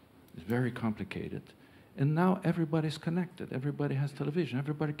monotonous, is very complicated. And now everybody's connected. Everybody has television.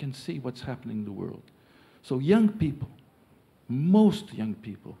 Everybody can see what's happening in the world. So young people, most young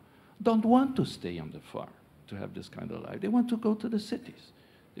people, don't want to stay on the farm to have this kind of life. They want to go to the cities.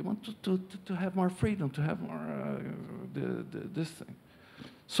 They want to have more freedom, to have more this thing.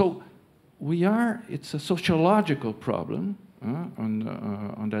 So it's a sociological problem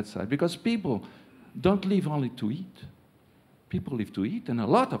on that side, because people don't live only to eat. People live to eat and a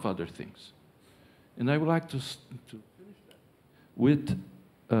lot of other things. And I would like to finish that with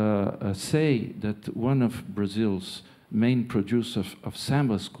say that one of Brazil's main producers of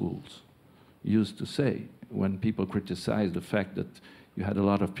samba schools used to say, when people criticized the fact that you had a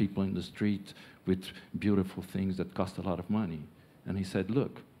lot of people in the street with beautiful things that cost a lot of money. And he said,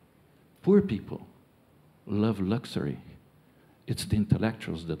 look, poor people love luxury. It's the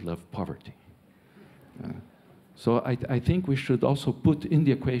intellectuals that love poverty. So I think we should also put in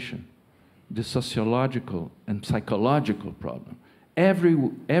the equation the sociological and psychological problem.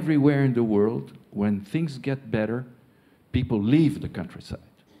 Everywhere in the world, when things get better, people leave the countryside.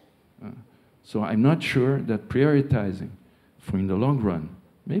 So I'm not sure that prioritizing for in the long run,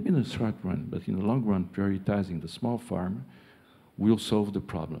 maybe in the short run, but in the long run, prioritizing the small farmer will solve the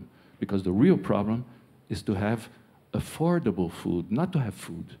problem. Because the real problem is to have affordable food, not to have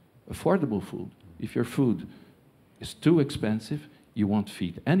food, affordable food. If your food is too expensive, you won't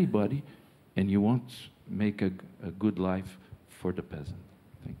feed anybody, and you won't make a good life for the peasant.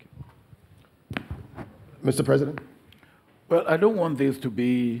 Thank you. Mr. President? Well, I don't want this to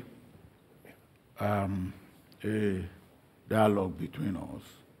be a dialogue between us,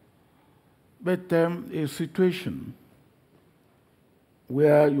 but a situation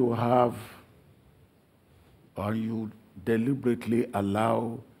where you have or you deliberately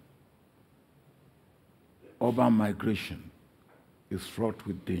allow urban migration is fraught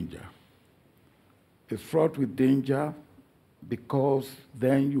with danger. It's fraught with danger because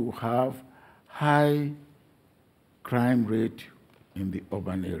then you have high crime rate in the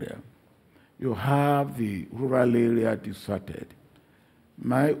urban area. You have the rural area deserted.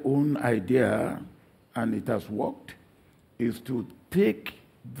 My own idea, and it has worked, is to take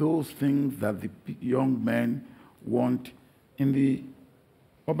those things that the young men want in the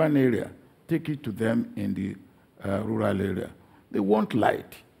urban area, take it to them in the rural area. They want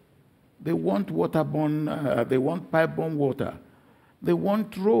light. They want waterborne, they want pipe-borne water. They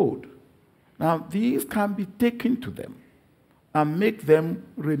want road. Now, these can be taken to them and make them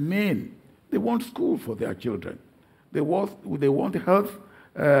remain. They want school for their children. They want health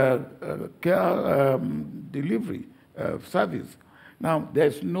care delivery service. Now,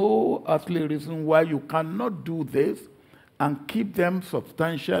 there's no earthly reason why you cannot do this and keep them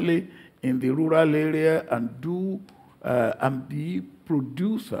substantially in the rural area and and be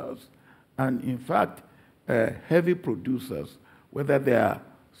producers, and in fact, heavy producers, whether they are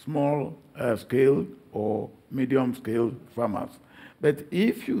small scale or medium scale farmers. But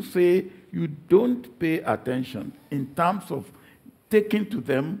if you say you don't pay attention in terms of taking to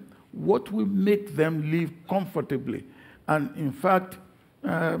them what will make them live comfortably, and in fact,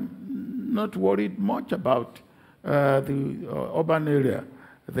 not worried much about the urban area,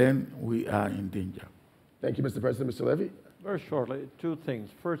 then we are in danger. Thank you, Mr. President. Mr. Levy? Very shortly, two things.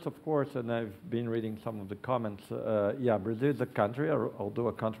 First, of course, and I've been reading some of the comments, yeah, Brazil is a country, although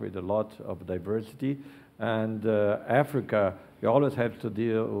a country with a lot of diversity, and Africa you always have to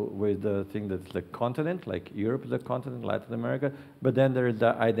deal with the thing that's the continent, like Europe is a continent, Latin America, but then there is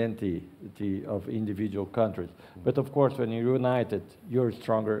the identity of individual countries. But of course, when you're united, you're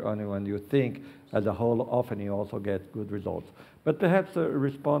stronger only when you think as a whole. Often you also get good results. But perhaps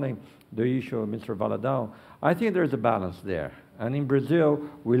responding to the issue of Mr. Valadão, I think there's a balance there. And in Brazil,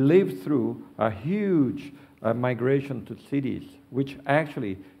 we lived through a huge migration to cities, which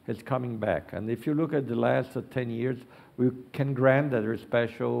actually is coming back. And if you look at the last 10 years, we can grant that there's a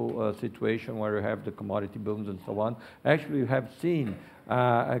special situation where you have the commodity booms and so on. Actually, you have seen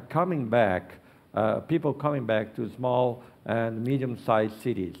coming back, people coming back to small and medium-sized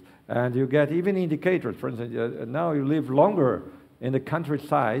cities. And you get even indicators. For instance, now you live longer in the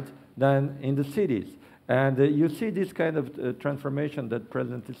countryside than in the cities. And you see this kind of transformation that the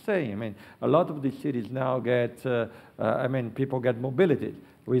President is saying. I mean, a lot of these cities now get, people get mobility.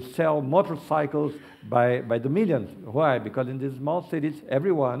 We sell motorcycles by the millions. Why? Because in these small cities,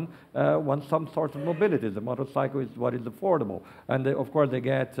 everyone wants some sort of mobility. The motorcycle is what is affordable. And of course, they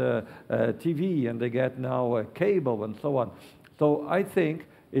get TV, and they get now cable and so on. So I think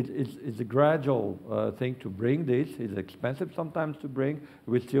it's a gradual thing to bring this. It's expensive sometimes to bring.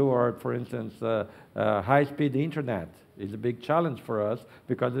 We still are, for instance, high-speed internet is a big challenge for us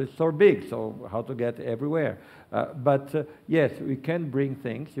because it's so big, so how to get everywhere. But yes, we can bring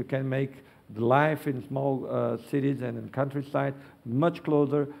things. You can make the life in small cities and in countryside much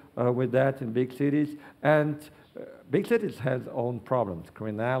closer with that in big cities. And big cities has own problems,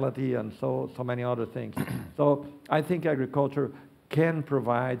 criminality and so many other things. So I think agriculture can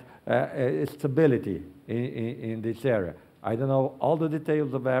provide stability in this area. I don't know all the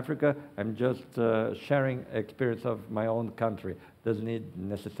details of Africa. I'm just sharing experience of my own country. Doesn't need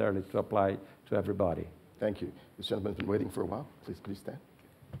necessarily to apply to everybody. Thank you. This gentleman's been waiting for a while. Please stand.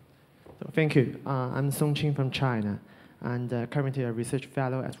 So, thank you. I'm Song Qing from China, and currently a research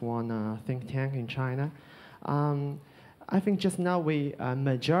fellow at one think tank in China. I think just now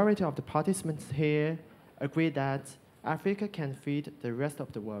majority of the participants here agree that Africa can feed the rest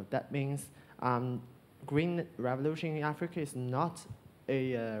of the world. That means green revolution in Africa is not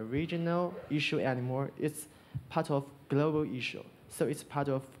a regional issue anymore. It's part of global issue. So it's part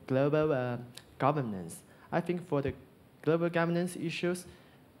of global governance. I think for the global governance issues,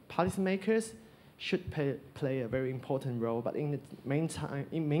 policymakers should play a very important role. But in the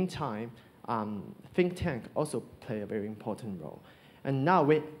meantime, think tank also play a very important role. And now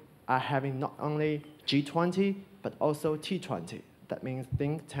we are having not only G20, but also T20. That means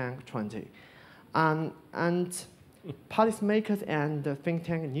think tank 20. And policymakers and the think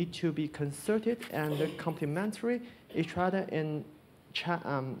tank need to be concerted and complementary each other in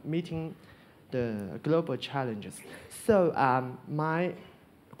meeting the global challenges. So my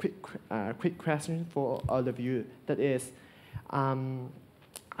quick question for all of you, that is, I'm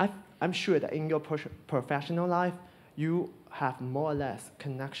sure that in your professional life, you have more or less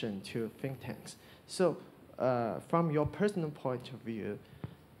connection to think tanks. So from your personal point of view,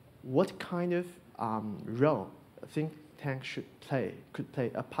 what kind of role a think tank could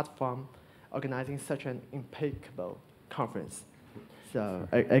play apart from organizing such an impeccable conference? So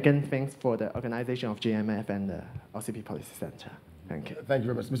again, thanks for the organization of GMF and the OCP Policy Center. Thank you. Thank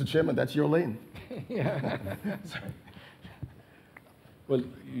you very much. Mr. Chairman, that's your lane. Yeah. Well,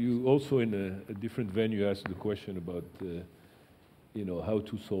 you also in a different venue asked the question about, how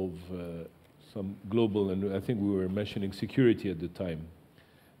to solve some global, and I think we were mentioning security at the time,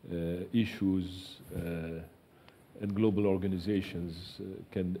 issues and global organizations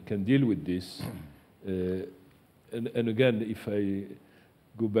can deal with this. And again, if I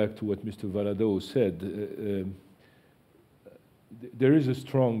go back to what Mr. Valadão said, there is a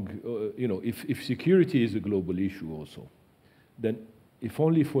strong, if security is a global issue also, then if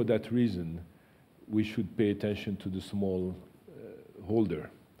only for that reason, we should pay attention to the small holder.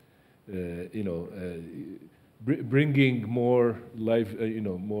 Bringing more life,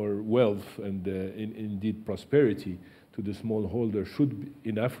 more wealth and indeed prosperity to the smallholder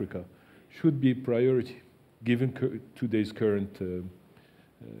in Africa should be priority, given today's current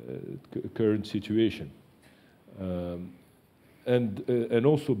situation. And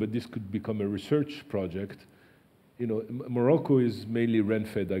also, but this could become a research project. Morocco is mainly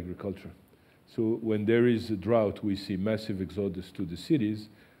rain-fed agriculture. So when there is a drought, we see massive exodus to the cities.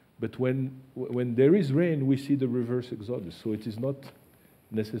 But when there is rain, we see the reverse exodus. So it is not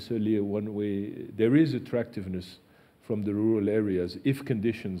necessarily a one-way. There is attractiveness from the rural areas if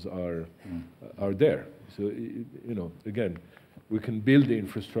conditions are there. So again, we can build the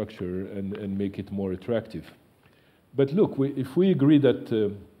infrastructure and make it more attractive. But look, if we agree that,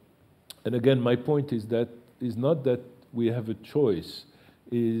 and again, my point is not that we have a choice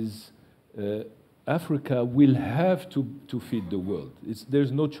is Africa will have to feed the world.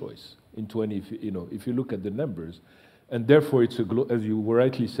 There's no choice in 20, if you look at the numbers. And therefore, it's as you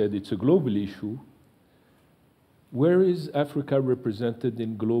rightly said, it's a global issue. Where is Africa represented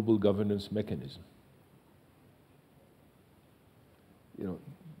in global governance mechanism?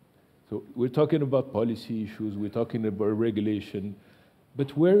 So we're talking about policy issues, we're talking about regulation,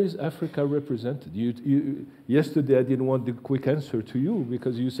 but where is Africa represented? Yesterday, I didn't want the quick answer to you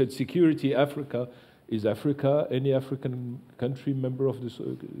because you said security Africa. Is Africa any African country member of the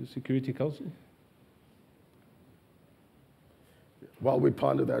Security Council? While we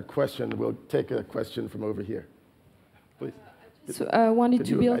ponder that question, we'll take a question from over here. Please. So I wanted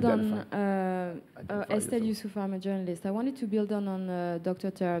to build on Estelle Youssouf, I'm a journalist. I wanted to build on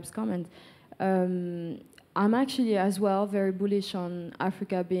Dr. Terrab's comment. I'm actually as well very bullish on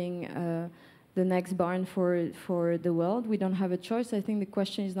Africa being the next barn for the world. We don't have a choice. I think the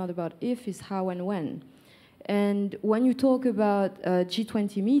question is not about if, it's how and when. And when you talk about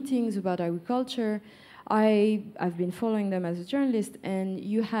G20 meetings, about agriculture, I've been following them as a journalist, and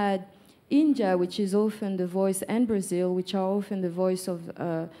you had India, which is often the voice, and Brazil, which are often the voice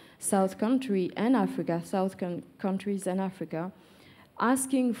of South countries and Africa,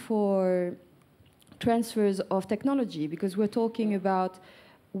 asking for transfers of technology, because we're talking about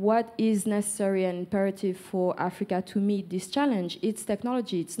what is necessary and imperative for Africa to meet this challenge. It's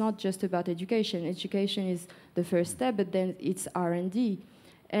technology. It's not just about education. Education is the first step, but then it's R&D.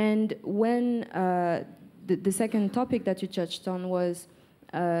 And when the second topic that you touched on was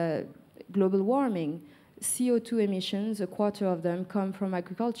global warming, CO2 emissions, a quarter of them come from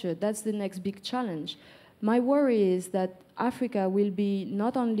agriculture. That's the next big challenge. My worry is that Africa will be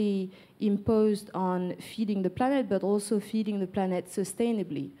not only imposed on feeding the planet, but also feeding the planet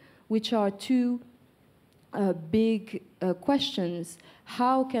sustainably, which are two big questions.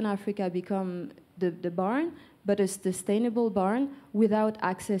 How can Africa become the barn, but a sustainable barn without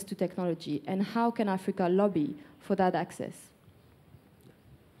access to technology? And how can Africa lobby for that access?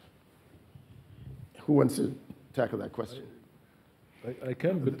 Who wants to tackle that question? I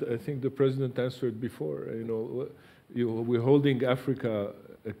can, but I think the president answered before. We're holding Africa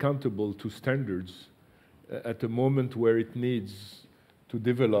accountable to standards at a moment where it needs to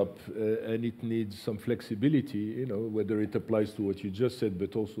develop and it needs some flexibility. Whether it applies to what you just said,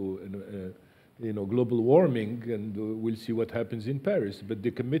 but also global warming, and we'll see what happens in Paris. But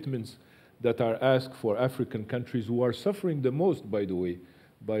the commitments that are asked for African countries who are suffering the most, by the way,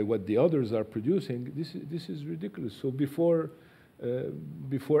 by what the others are producing, this is ridiculous. So before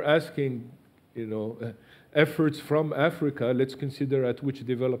asking, efforts from Africa, let's consider at which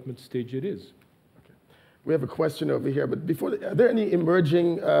development stage it is. Okay. We have a question over here, but before, are there any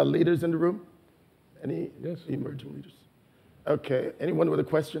emerging leaders in the room? Any emerging leaders? Okay, anyone with a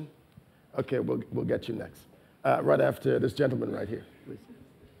question? Okay, we'll get you next. Right after this gentleman right here, please.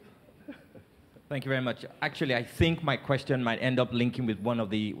 Thank you very much. Actually, I think my question might end up linking with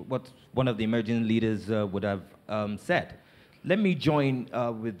what one of the emerging leaders would have said. Let me join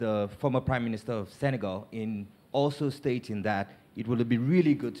with the former Prime Minister of Senegal in also stating that it would be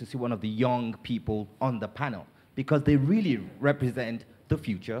really good to see one of the young people on the panel, because they really represent the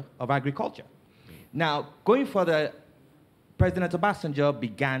future of agriculture. Now, going further, President Obasanjo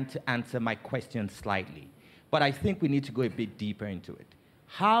began to answer my question slightly, but I think we need to go a bit deeper into it.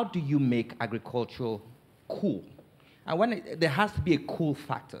 How do you make agriculture cool? And there has to be a cool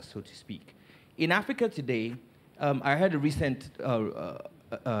factor, so to speak. In Africa today, I heard a recent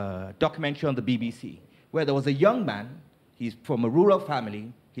documentary on the BBC where there was a young man, he's from a rural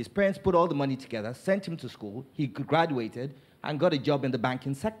family, his parents put all the money together, sent him to school, he graduated, and got a job in the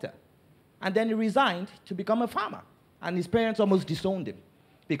banking sector. And then he resigned to become a farmer. And his parents almost disowned him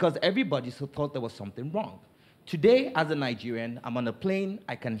because everybody thought there was something wrong. Today, as a Nigerian, I'm on a plane,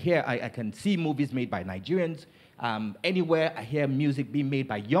 I can see movies made by Nigerians. Anywhere I hear music being made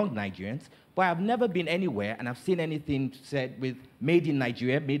by young Nigerians, but I've never been anywhere and I've seen anything said with made in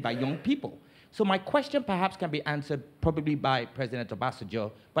Nigeria, made by young people. So my question perhaps can be answered probably by President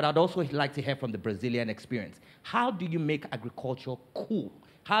Obasanjo, but I'd also like to hear from the Brazilian experience. How do you make agriculture cool?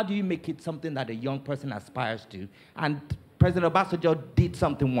 How do you make it something that a young person aspires to? And President Obasanjo did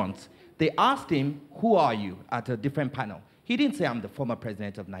something once. They asked him, who are you, at a different panel. He didn't say, I'm the former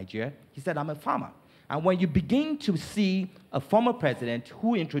president of Nigeria. He said, I'm a farmer. And when you begin to see a former president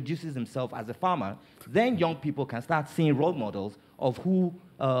who introduces himself as a farmer, then young people can start seeing role models of who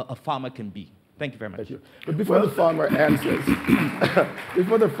a farmer can be. Thank you very much. Thank you. But before the farmer answers,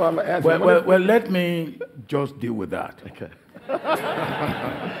 well, let me just deal with that. Okay.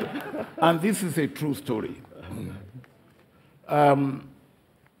 And this is a true story. A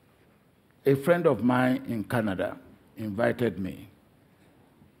friend of mine in Canada invited me,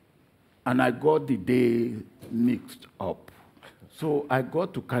 and I got the day mixed up. So I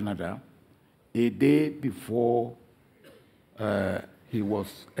got to Canada a day before he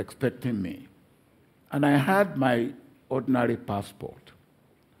was expecting me. And I had my ordinary passport.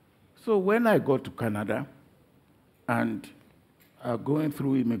 So when I got to Canada and going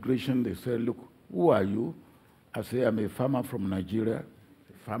through immigration, they said, look, who are you? I say, I'm a farmer from Nigeria.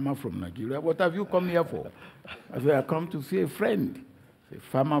 A farmer from Nigeria? What have you come here for? I say, I come to see a friend. A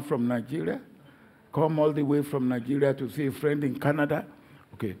farmer from Nigeria? Come all the way from Nigeria to see a friend in Canada?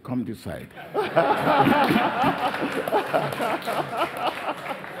 Okay, come this side.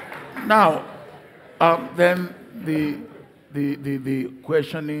 Now, then the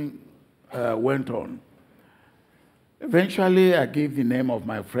questioning went on. Eventually, I gave the name of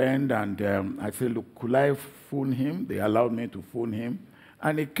my friend, and I said, look, could I phone him? They allowed me to phone him,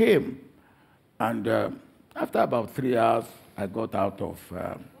 and he came. And after about 3 hours, I got out of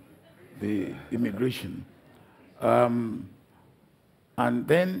the immigration. And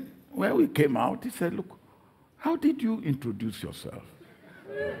then when we came out, he said, look, how did you introduce yourself?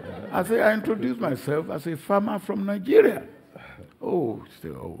 I said, I introduced myself as a farmer from Nigeria. Oh, he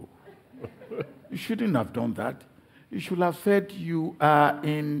said, oh, you shouldn't have done that. You should have said you are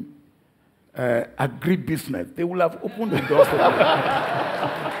in agribusiness. They will have opened the door for you.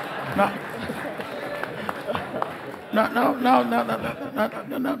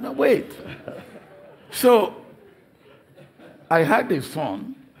 Now, wait. So, I had a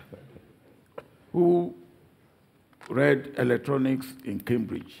son who read electronics in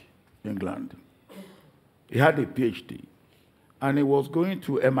Cambridge, England. He had a PhD, and he was going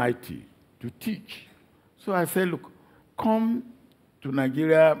to MIT to teach. So I said, look, come to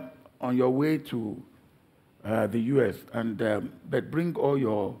Nigeria on your way to the US, but bring all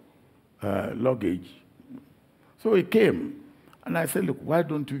your luggage. So he came, and I said, look, why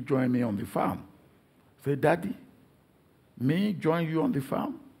don't you join me on the farm? He said, Daddy, me join you on the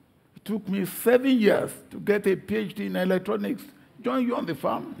farm? It took me 7 years to get a PhD in electronics. Join you on the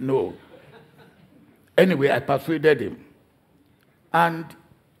farm? No. Anyway, I persuaded him. And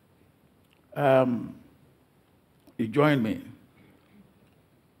he joined me.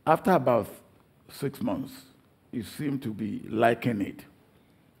 After about 6 months, he seemed to be liking it,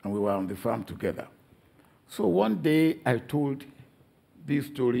 and we were on the farm together. So one day, I told this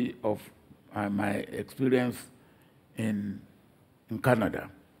story of my experience in Canada.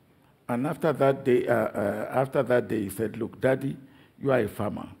 And after that day, he said, look, Daddy, you are a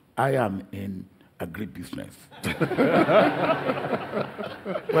farmer. I am in agribusiness.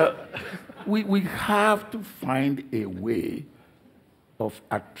 Well, we have to find a way of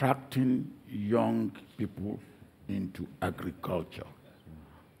attracting young people into agriculture.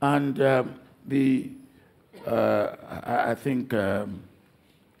 And I think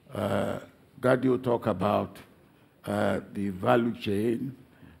Gadio talked about the value chain,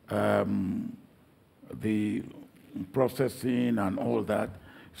 the processing and all that.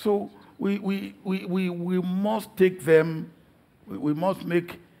 So we must take them, we must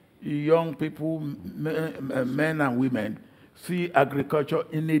make young people, men and women, see agriculture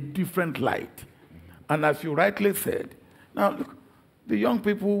in a different light. And as you rightly said, now look, the young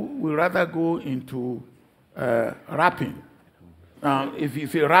people will rather go into rapping. If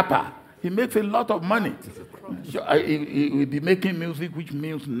he's a rapper, he makes a lot of money. He will be making music which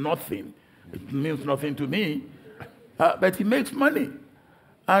means nothing. It means nothing to me, but he makes money.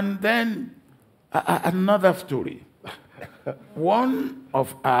 And then another story. One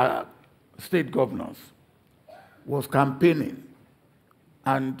of our state governors was campaigning,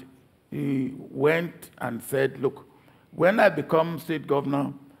 and he went and said, look, when I become state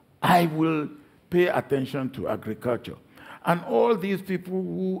governor, I will pay attention to agriculture. And all these people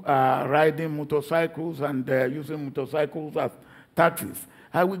who are riding motorcycles and using motorcycles as taxis,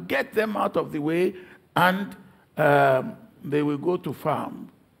 I will get them out of the way, and they will go to farm.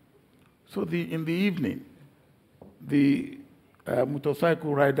 So in the evening, the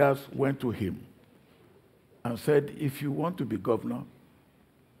motorcycle riders went to him and said, if you want to be governor,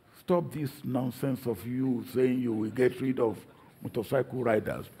 stop this nonsense of you saying you will get rid of motorcycle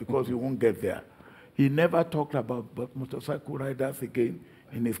riders, because you won't get there. He never talked about motorcycle riders again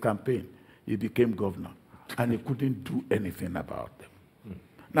in his campaign. He became governor, and he couldn't do anything about them.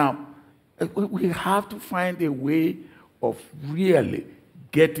 Now, we have to find a way of really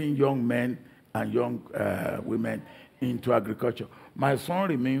getting young men and young women into agriculture. My son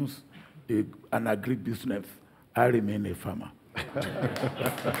remains an agribusiness. I remain a farmer.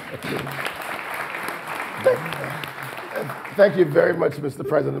 Thank you very much, Mr.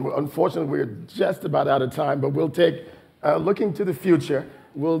 President. Unfortunately, we're just about out of time, but we'll take, looking to the future,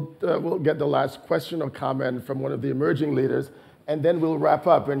 we'll get the last question or comment from one of the emerging leaders, and then we'll wrap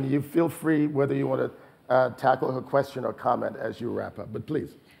up. And you feel free whether you want to tackle her question or comment as you wrap up, but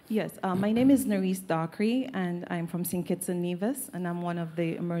please. Yes, my name is Nerys Dakri, and I'm from St. Kitts and Nevis, and I'm one of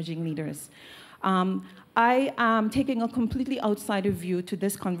the emerging leaders. I am taking a completely outsider view to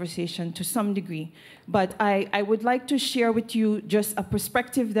this conversation to some degree, but I would like to share with you just a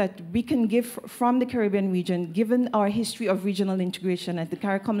perspective that we can give from the Caribbean region, given our history of regional integration at the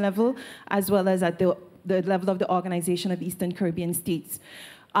CARICOM level, as well as at the level of the Organization of Eastern Caribbean States.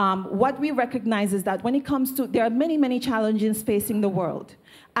 What we recognize is that when it comes to, there are many, many challenges facing the world,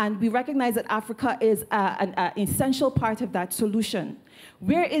 and we recognize that Africa is an essential part of that solution.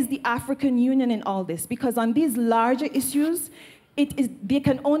 Where is the African Union in all this? Because on these larger issues, they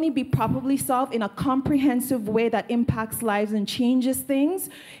can only be properly solved in a comprehensive way that impacts lives and changes things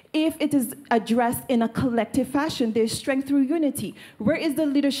if it is addressed in a collective fashion. There's strength through unity. Where is the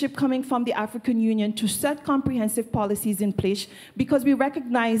leadership coming from the African Union to set comprehensive policies in place? Because we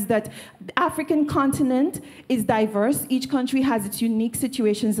recognize that the African continent is diverse. Each country has its unique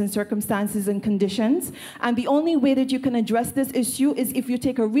situations and circumstances and conditions. And the only way that you can address this issue is if you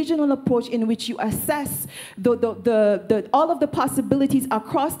take a regional approach in which you assess all of the possibilities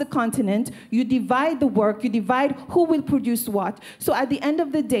across the continent. You divide the work, you divide who will produce what. So at the end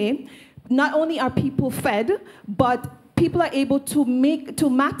of the day, not only are people fed, but people are able to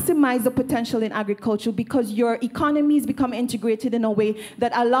maximize the potential in agriculture because your economies become integrated in a way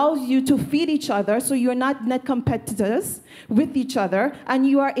that allows you to feed each other, so you're not net competitors with each other, and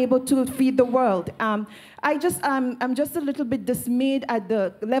you are able to feed the world. I'm just a little bit dismayed at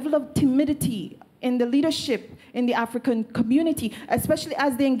the level of timidity in the leadership in the African community, especially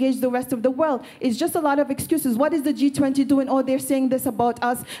as they engage the rest of the world. It's just a lot of excuses. What is the G20 doing? Oh, they're saying this about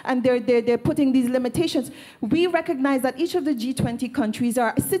us, and they're putting these limitations. We recognize that each of the G20 countries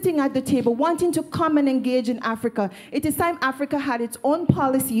are sitting at the table wanting to come and engage in Africa. It is time Africa had its own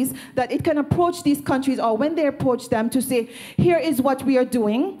policies that it can approach these countries, or when they approach them, to say, here is what we are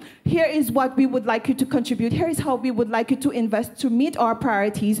doing, here is what we would like you to contribute, here is how we would like you to invest to meet our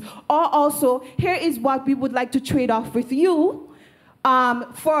priorities, or also, here is what we would like to trade off with you in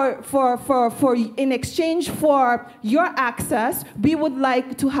exchange for your access. We would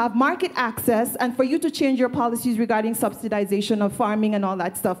like to have market access and for you to change your policies regarding subsidization of farming and all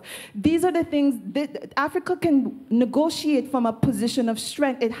that stuff. These are the things that Africa can negotiate from a position of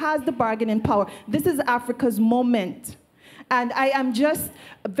strength. It has the bargaining power. This is Africa's moment. And I am just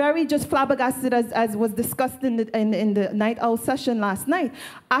flabbergasted, as was discussed in the Night Owl session last night.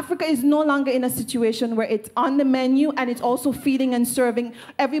 Africa is no longer in a situation where it's on the menu and it's also feeding and serving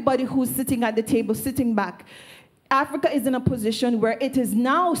everybody who's sitting at the table, sitting back. Africa is in a position where it is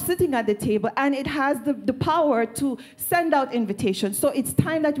now sitting at the table and it has the power to send out invitations. So it's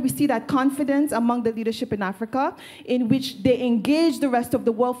time that we see that confidence among the leadership in Africa, in which they engage the rest of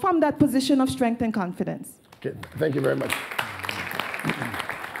the world from that position of strength and confidence. Okay, thank you very much.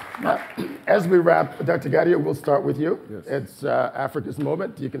 Now, as we wrap, Dr. Gadio, we'll start with you. Yes. It's Africa's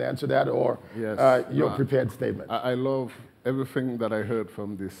moment. You can answer that or your prepared statement. I love everything that I heard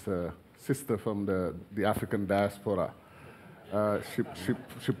from this sister from the African diaspora.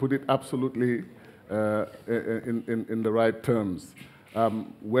 She put it absolutely in the right terms.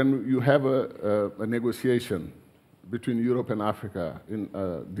 When you have a negotiation between Europe and Africa in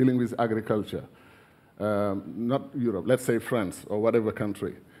dealing with agriculture, not Europe, let's say France or whatever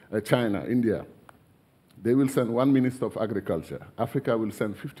country, China, India, they will send one minister of agriculture. Africa will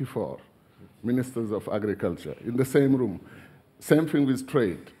send 54 ministers of agriculture in the same room. Same thing with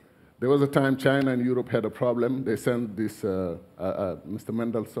trade. There was a time China and Europe had a problem. They sent this Mr.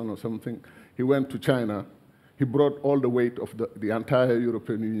 Mendelssohn or something. He went to China. He brought all the weight of the entire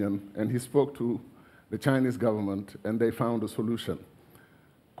European Union, and he spoke to the Chinese government, and they found a solution.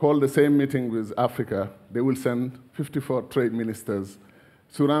 Call the same meeting with Africa, they will send 54 trade ministers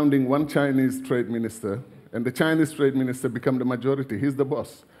surrounding one Chinese trade minister, and the Chinese trade minister become the majority. He's the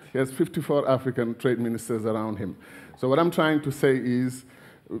boss. He has 54 African trade ministers around him. So what I'm trying to say is,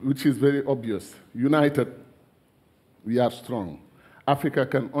 which is very obvious, united, we are strong. Africa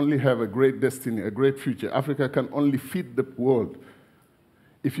can only have a great destiny, a great future. Africa can only feed the world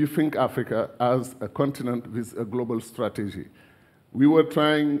if you think Africa as a continent with a global strategy. We were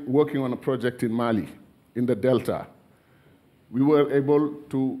working on a project in Mali, in the Delta. We were able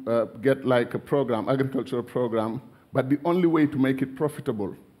to get like a program, agricultural program, but the only way to make it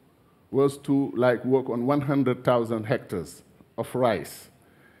profitable was to work on 100,000 hectares of rice.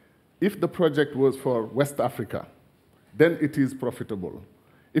 If the project was for West Africa, then it is profitable.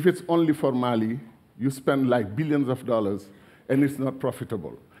 If it's only for Mali, you spend like billions of dollars, and it's not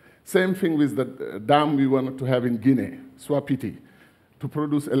profitable. Same thing with the dam we wanted to have in Guinea, Swapiti, to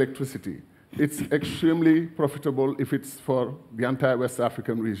produce electricity. It's extremely profitable if it's for the entire West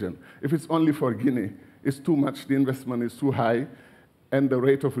African region. If it's only for Guinea, it's too much, the investment is too high, and the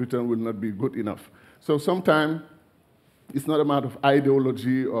rate of return will not be good enough. So sometimes it's not a matter of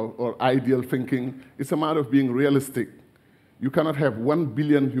ideology or ideal thinking, it's a matter of being realistic. You cannot have 1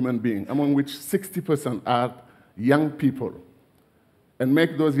 billion human beings, among which 60% are young people, and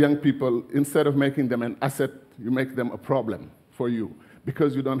make those young people, instead of making them an asset, you make them a problem for you,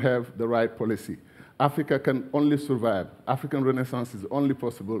 because you don't have the right policy. Africa can only survive. African Renaissance is only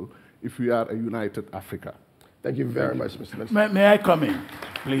possible if we are a united Africa. Thank you very much, Mr. Minister. May I come in,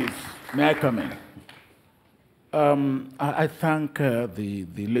 please? May I come in? I thank the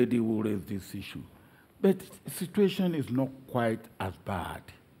lady who raised this issue. But the situation is not quite as bad,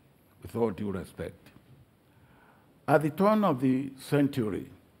 with all due respect. At the turn of the century,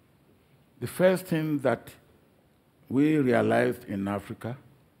 the first thing that we realized in Africa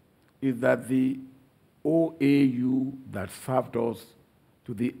is that the OAU that served us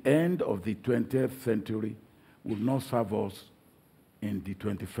to the end of the 20th century will not serve us in the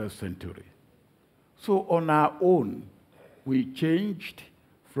 21st century. So on our own, we changed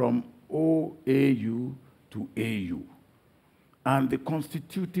from OAU to AU. And the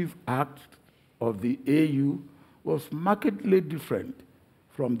constitutive act of the AU was markedly different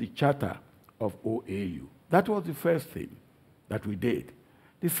from the charter of OAU. That was the first thing that we did.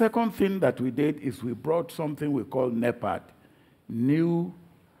 The second thing that we did is we brought something we call NEPAD, New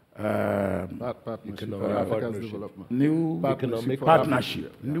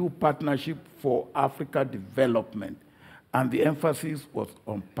Partnership for Africa Development. And the emphasis was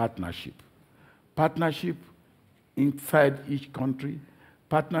on partnership. Partnership inside each country,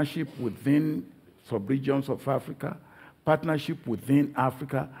 partnership within sub-regions of Africa, partnership within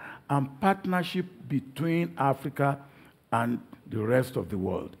Africa, and partnership between Africa and the rest of the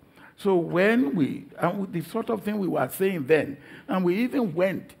world. So when the sort of thing we were saying then, and we even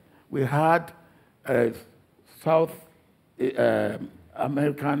we had South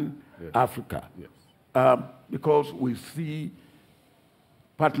American Africa, because we see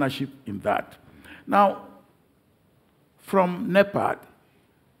partnership in that. Now, from NEPAD,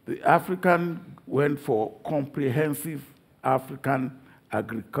 the African went for Comprehensive African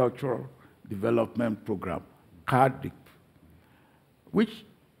Agricultural Development Program, CARDIP, which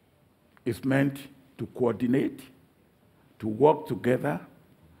is meant to coordinate, to work together,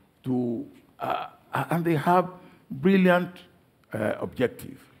 and they have brilliant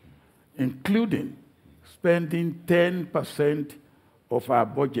objectives, including spending 10% of our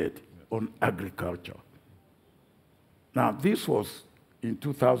budget on agriculture. Now, this was in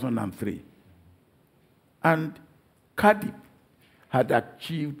 2003. And CARDIP had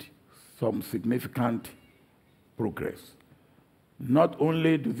achieved some significant progress. Not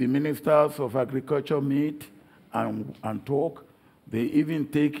only do the ministers of agriculture meet and talk, they even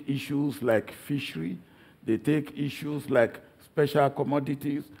take issues like fishery, they take issues like special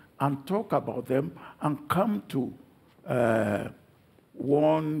commodities and talk about them and come to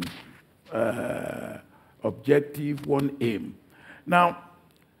one objective, one aim. Now,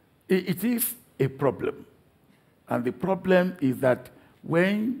 it is a problem. And the problem is that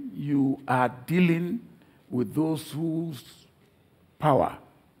when you are dealing with those whose power,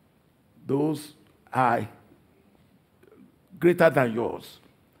 those are greater than yours,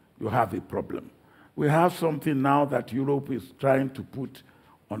 you have a problem. We have something now that Europe is trying to put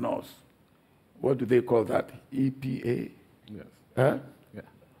on us. What do they call that? EPA? Yes. Huh? Yeah.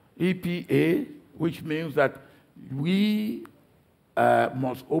 EPA, which means that we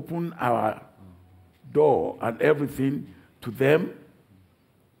must open our door and everything to them,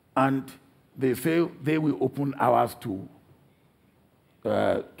 and they say they will open ours to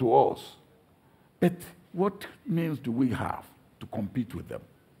us. But what means do we have to compete with them?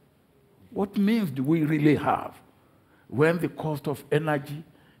 What means do we really have when the cost of energy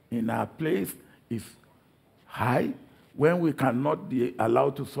in our place is high, when we cannot be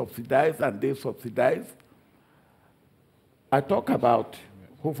allowed to subsidize and they subsidize? I talk about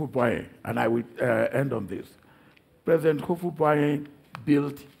Houphouët-Boigny, and I will end on this. President Houphouët-Boigny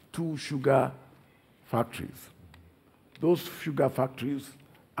built 2 sugar factories. Those sugar factories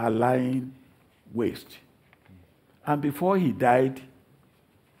are lying waste. And before he died,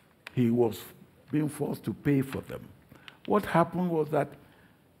 he was being forced to pay for them. What happened was that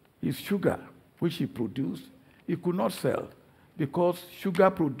his sugar, which he produced, he could not sell because sugar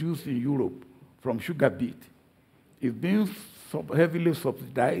produced in Europe from sugar beet is being heavily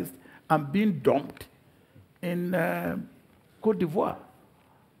subsidized and being dumped in Cote d'Ivoire.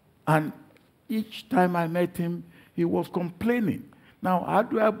 And each time I met him, he was complaining. Now, how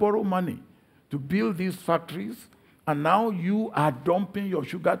do I borrow money to build these factories? And now you are dumping your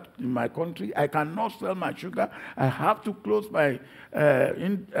sugar in my country. I cannot sell my sugar. I have to close my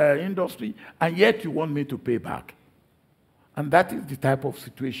industry, and yet you want me to pay back. And that is the type of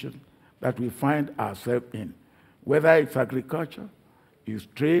situation that we find ourselves in, whether it's agriculture, it's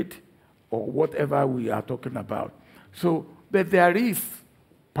trade, or whatever we are talking about. So, but there is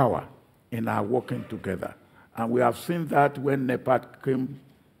power in our working together. And we have seen that when NEPAD came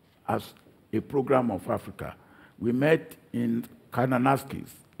as a program of Africa. We met in Kananaskis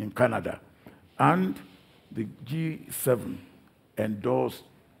in Canada, and the G7 endorsed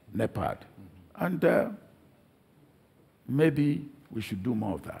NEPAD. And maybe we should do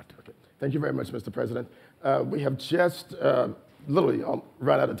more of that. Okay. Thank you very much, Mr. President. We have just literally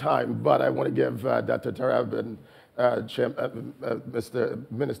run out of time, but I want to give Dr. Terrab and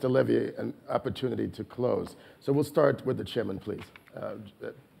Mr. Minister Levy an opportunity to close. So we'll start with the chairman, please.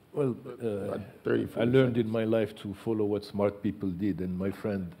 Well, 30, I learned in my life to follow what smart people did, and my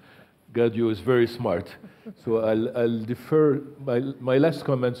friend Gadio is very smart. So I'll defer. My last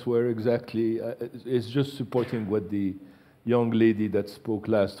comments were exactly, it's just supporting what the young lady that spoke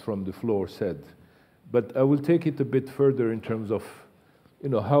last from the floor said. But I will take it a bit further in terms of,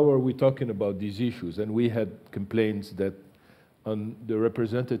 how are we talking about these issues? And we had complaints that on the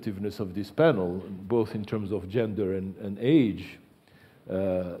representativeness of this panel, both in terms of gender and age,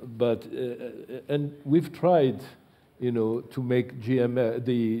 and we've tried, to make GMF,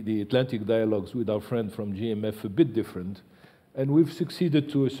 the Atlantic dialogues with our friend from GMF a bit different, and we've succeeded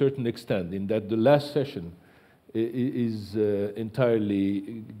to a certain extent in that the last session is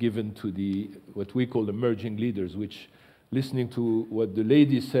entirely given to what we call emerging leaders, which, listening to what the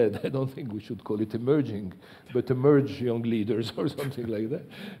lady said, I don't think we should call it emerging, but emerge young leaders or something like that.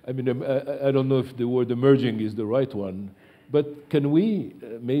 I mean, I don't know if the word emerging is the right one. But can we,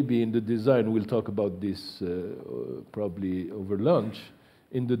 maybe in the design, we'll talk about this probably over lunch,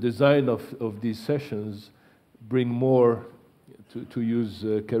 in the design of these sessions, bring more, to use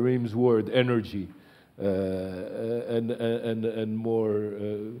Karim's word, energy, and more,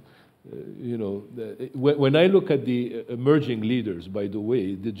 when I look at the emerging leaders, by the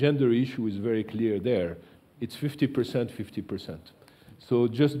way, the gender issue is very clear there. It's 50%, 50%. So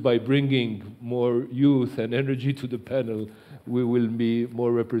just by bringing more youth and energy to the panel, we will be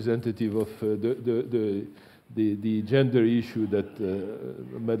more representative of the gender issue that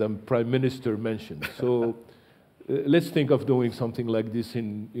Madam Prime Minister mentioned. So let's think of doing something like this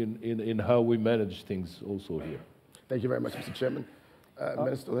in how we manage things also here. Thank you very much, Mr. Chairman.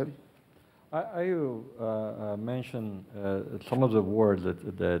 Minister Levy? I will mention some of the words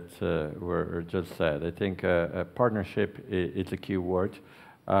that were just said. I think partnership is a key word.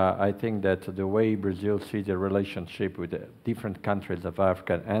 I think that the way Brazil sees the relationship with the different countries of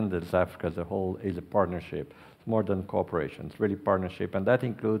Africa and as Africa as a whole is a partnership. It's more than cooperation. It's really partnership, and that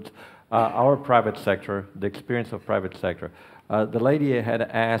includes our private sector, the experience of private sector. The lady had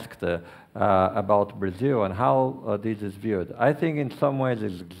asked about Brazil and how this is viewed. I think in some ways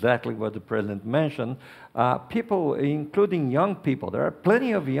it's exactly what the president mentioned. People, including young people, there are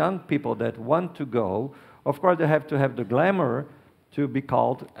plenty of young people that want to go. Of course, they have to have the glamour to be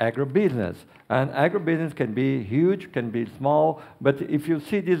called agribusiness. And agribusiness can be huge, can be small, but if you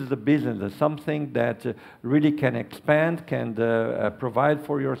see this as a business, as something that really can expand, can provide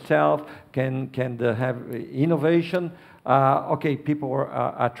for yourself, can have innovation, okay, people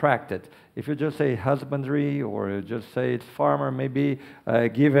are attracted. If you just say husbandry or just say it's farmer, maybe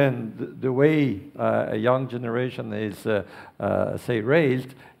given the way a young generation is, say,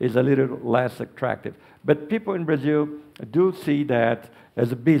 raised, is a little less attractive. But people in Brazil do see that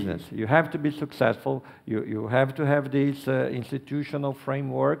as a business. You have to be successful. You have to have this institutional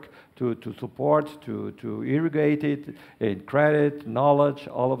framework to support, to irrigate it, in credit, knowledge,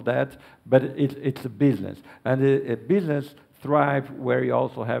 all of that. But it's a business. And a business thrives where you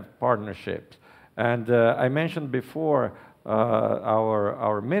also have partnerships. And I mentioned before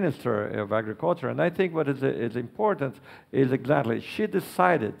our Minister of Agriculture, and I think what is important is exactly, she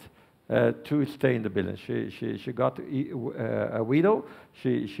decided to stay in the business. She got a widow.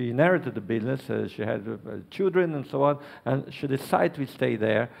 She inherited the business. She had children and so on, and she decided to stay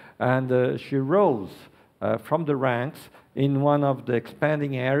there. And she rose from the ranks in one of the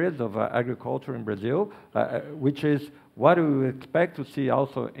expanding areas of agriculture in Brazil, which is what we expect to see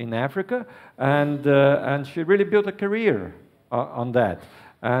also in Africa. And she really built a career on that.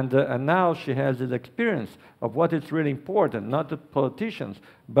 And now she has this experience of what is really important, not the politicians,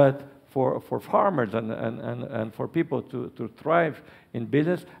 but for farmers and for people to thrive in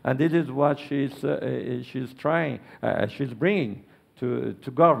business. And this is what she's bringing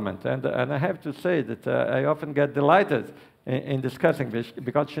to government. And I have to say that I often get delighted in discussing this,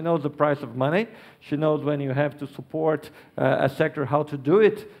 because she knows the price of money. She knows when you have to support a sector, how to do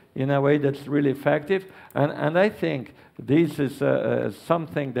it in a way that's really effective. And I think this is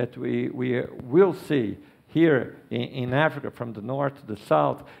something that we will see here in Africa, from the north to the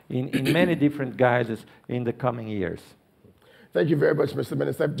south, in many different guises in the coming years. Thank you very much, Mr.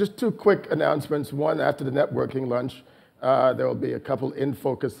 Minister. Just two quick announcements. One, after the networking lunch, there will be a couple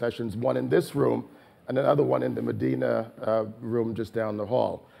in-focus sessions, one in this room and another one in the Medina room just down the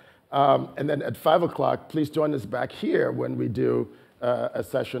hall. And then at 5 o'clock, please join us back here when we do a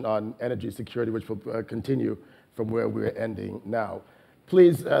session on energy security, which will continue from where we're ending now.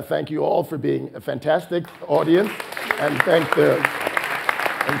 Please thank you all for being a fantastic audience, and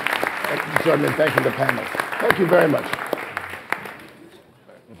join me in thanking the panel. Thank you very much.